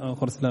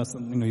করছিল,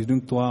 he's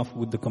doing tawaf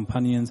with the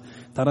companions.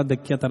 তারা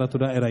দেখিয়া তারা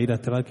তোরা এরাইরা,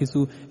 তারা কিছু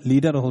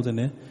লিডার হল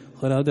জেনে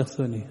খরাও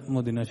দেখছো নি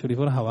মদিনা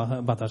শরীফের হাওয়া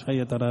বাতাস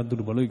খাইয়া তারা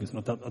দুর্বল হয়ে গেছিল।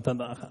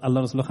 আল্লাহ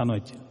রাসূল খানো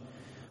হচ্ছে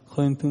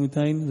খয়েন তুমি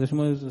তাই যে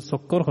সময়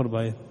চক্কর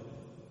করবাই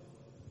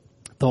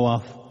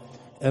তওয়াফ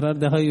এরার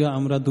দেখাইয়া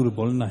আমরা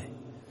দুর্বল নাই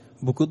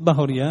বুকুত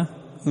বাহরিয়া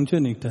শুনছো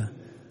নি একটা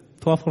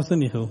তওয়াফ করছে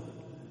নি কেউ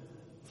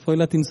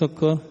ফয়লা 3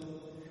 চক্কর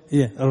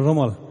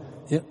রমল।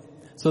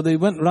 So they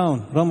went round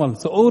রমল।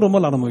 So ও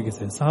রমল আরম্ভ হয়ে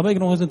গেছে। সাহাবায়ে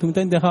কেরাম বলেছেন তুমি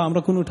তাই দেখা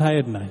আমরা কোনো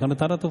টায়ার্ড নাই, কারণ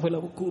তারা তো ফয়লা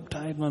খুব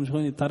টায়ার্ড মানুষ,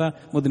 তারা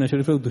মদিনা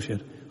শরীফের উদ্দেশ্যের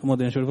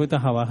মদিনা শরীফ হইতে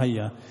হাওয়া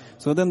খাইয়া।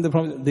 So then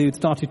they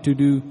started to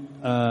do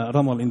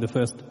ramal in the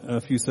first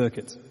few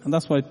circuits, and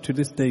that's why to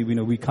this day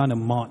we kind of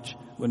march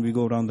when we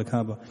go around the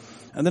Kaaba.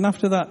 And then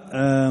after that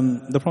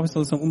the Prophet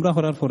sallallahu alaihi wasallam umrah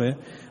করার পরে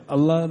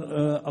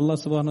Allah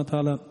subhanahu wa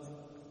ta'ala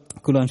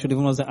কুরআন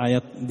শরীফের মধ্যে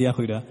আয়াত দিয়া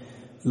হইরা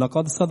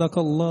لقد صدق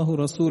الله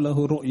رسوله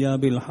رؤيا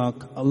بالحق.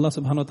 Allah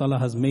subhanahu wa ta'ala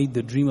has made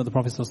the dream of the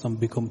Prophet sallallahu alaihi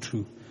wasallam become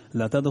true.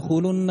 لا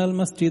تدخلن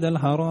المسجد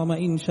الحرام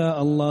إن شاء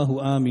الله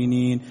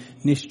آمنين.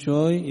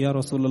 নিশ্চয় ইয়া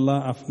রাসূলুল্লাহ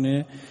আপনি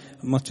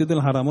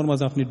মসজিদুল হারামের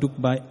মাঝে আপনি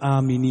ঢুকবাই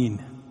আমিনিন।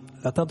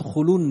 لا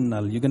تدخلن,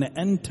 you're going to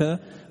enter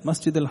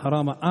Masjidul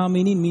Haram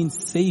آمنين means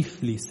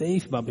safely,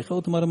 safe ভাবে, কেউ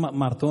তোমার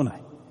মারতো না।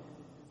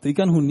 তো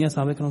ইকান হুনিয়া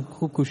সাহাবায়ে কেরাম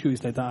খুব খুশি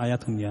হইছে এটা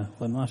আয়াত হুনিয়া,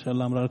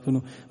 মাশাআল্লাহ আমরা কোনো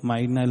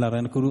মাইর নাই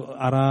লড়াই করু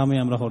আরামে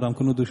আমরা হরাম,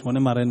 কোনো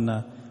দুশমনে মারেন না।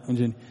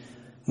 বুঝছেন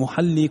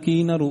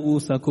মুহাল্লিকিনা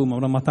রুউসাকুম,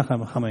 আমরা মাথা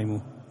খামাইমু,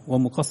 ওয়া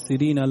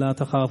মুকাসসিরিনা লা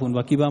তাখাফুন,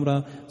 বাকিবা আমরা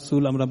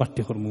চুল আমরা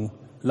বাট্টি করমু,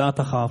 লা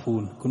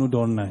তাখাফুন, কোনো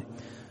ডর নাই।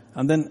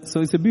 And then so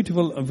it's a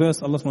beautiful verse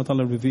Allah subhanahu wa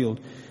ta'ala revealed.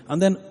 And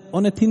then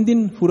on a 3 দিন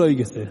পুরো হয়ে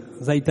গেছে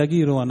যাইতাগি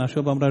রওনা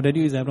সব আমরা রেডি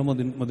হয়ে যাই, আমরা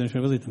মদিনা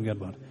শরীফে যাইতাম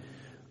একবার।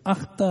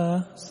 আখতা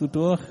ছোট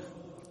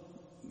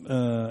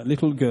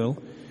little girl,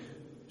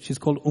 she's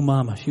called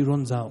Umama, she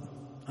runs out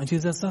and she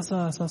says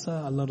sasa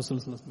Allah Rasul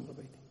sallallahu alaihi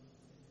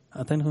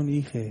wasallam atan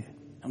honi khe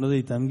amra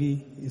jaitam gi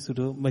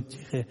isuto bachchi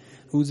khe,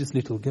 who's this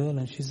little girl?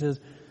 And she says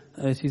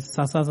she's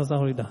sasa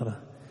hori dakhra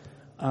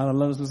ar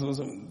Allah Rasul sallallahu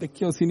alaihi wasallam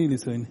dekhiyo sini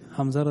lisoin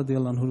Hamza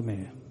radhiyallahu anhu me.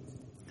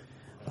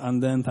 And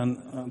then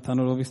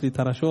tanor obviously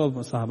tara shob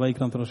sahaba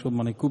ikram tara shob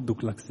mane khub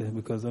dukh lagse,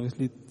 because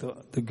obviously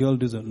the girl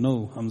doesn't know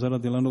Hamza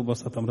radhiyallahu anhu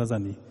basat amra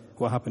jani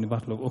what happened in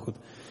Battle of Uhud.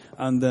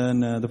 And then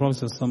the Prophet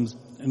sallallahu alaihi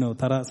wasallam,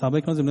 tara sahaba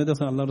ikram jemne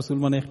desan Allah Rasul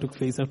mane ektuk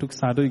face ektuk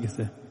sad hoye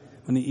geche,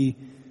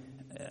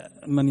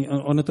 mane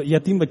one to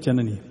yatim bachcha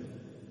nani.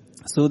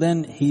 So then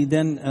he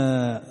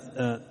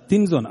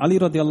tinjon Ali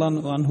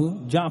radhiyallahu anhu,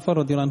 Ja'far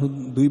radhiyallahu anhu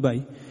দুই ভাই,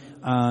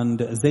 and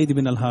Zayd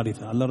ibn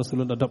al-Haritha, Allah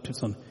Rasulullah adopted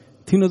son,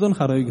 তিনজন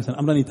খাড়া হয়ে গেছেন।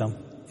 আমরা নিতাম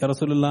ইয়া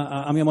রাসূলুল্লাহ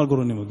আমি আমার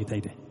গরু নেব কি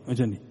তাইরে,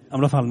 বুঝছেন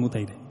আমরা ফালমু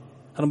তাইরে,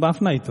 কারণ বাপ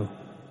নাই তো।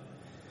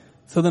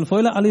 So then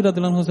ফয়লা আলী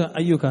রাদিয়াল্লাহু আনহু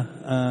আইয়ুকা,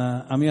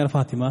 আমি আর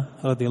ফাতিমা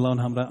রাদিয়াল্লাহু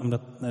আনহা আমরা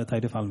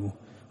তাইরে ফালমু।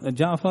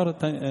 জাফর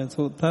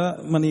so তারা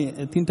মানে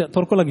তিনটা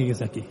তর্ক লাগি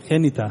গেছে কি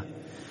খেনিতা।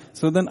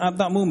 So then at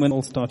that moment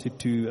all started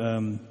to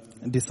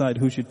decide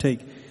who should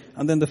take.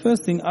 And then the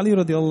first thing, Ali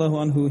radiallahu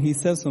anhu, he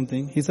says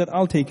something. He said,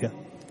 I'll take her.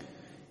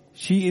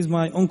 She is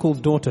my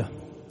uncle's daughter.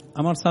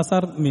 Amar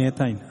sasar meye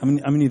tain.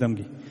 Ami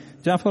nidamgi.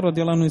 Jafar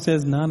radiallahu anhu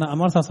says, na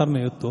amar sasar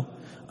meye to.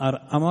 Ar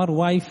amar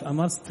wife,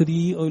 amar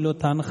stri oilo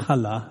tan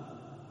khala.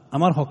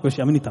 Amar hok beshi,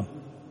 ami nitam.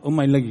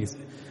 Ummai lagi gese.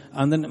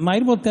 And then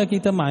মায়ের বলতে কি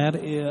এটা মায়ের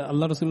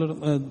আল্লাহ রাসূলের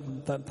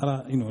তারা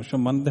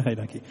সম্মান দেখায়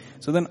রাখি.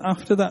 So then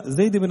after that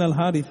Zayd ibn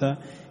al-Haritha,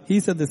 he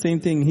said the same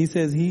thing. He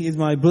says he is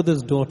my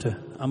brother's daughter.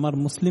 Amar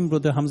Muslim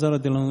brother Hamza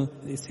radhiyallahu anhu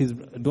is his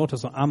daughter,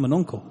 so I'm an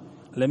uncle.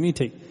 Let me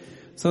take.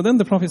 So then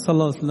the Prophet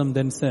sallallahu alaihi wasallam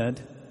then said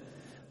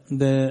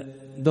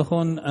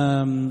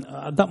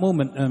at that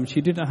moment she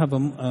didn't have a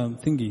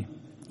thingy.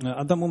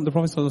 At that moment the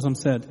Prophet sallallahu alaihi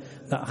wasallam said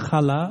that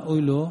khala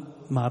oilo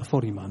mar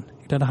foriman.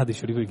 এটা হাদিস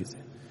শরীফ হয়ে গেছে.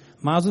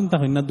 Mazun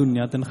tahina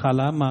dunya then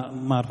khala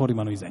mar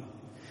foriman hoy jay.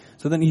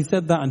 So then he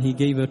said that and he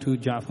gave her to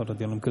Ja'far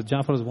radiyallahu anhu, because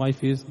Ja'far's wife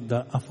is the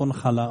afon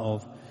khala of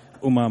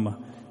Umama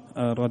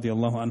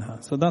radiyallahu anha.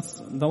 So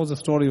that was the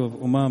story of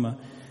Umama.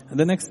 And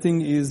the next thing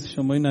is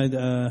shamayna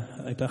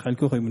ita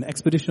khalku khoymun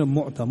expedition of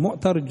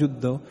Mu'tar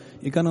juddo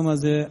ikano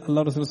maze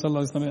Allah Rasul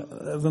sallallahu alaihi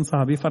wasallam azan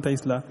sahabi fata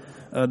isla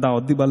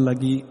dawat dibal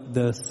lagi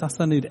the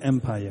Sassanid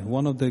empire,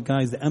 one of the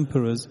guys, the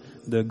emperors,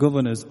 the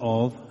governors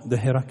of the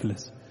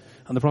Heraclius.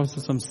 And the Prophet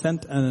ﷺ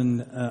sent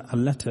a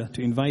letter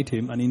to invite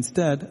him, and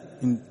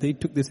instead they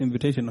took this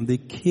invitation and they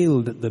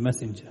killed the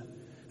messenger.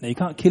 Now you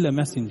can't kill a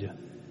messenger.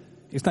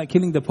 It's like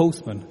killing the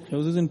postman. He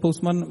was in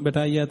postman,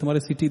 beta ye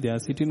tumhare city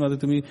deya. City no ade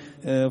tumi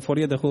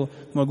foria dekho,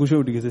 tumhar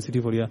gushe uthi geche city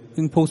foria.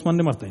 In postman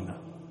ne martai na.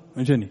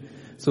 Mensheni.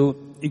 So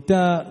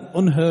ekta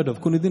unheard of.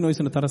 Kunidin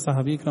hoise na tara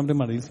sahabi ikram re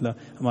mari isla.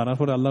 Amara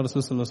for Allah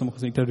Rasul sallallahu alaihi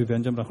wasallam ekta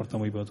revenge amra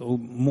kortam hoiba. O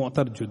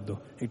mu'tar juddo.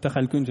 Ekta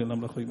khalkun je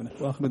amra khoy bana.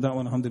 Wa akhiru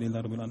da'wana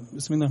alhamdulillahi rabbil alamin.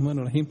 Bismillahir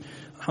rahmanir rahim.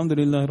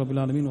 Alhamdulillahi rabbil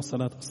alamin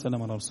wassalatu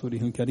wassalamu ala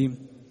rasulihil karim.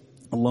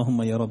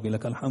 اللهم يا رب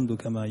لك الحمد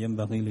كما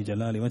ينبغي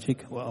لجلال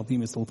وجهك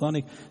وعظيم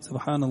سلطانك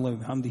سبحان الله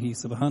وبحمده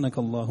سبحانك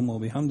اللهم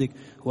وبحمدك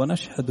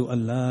ونشهد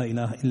أن لا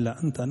إله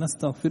إلا أنت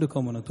نستغفرك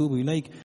ونتوب إليك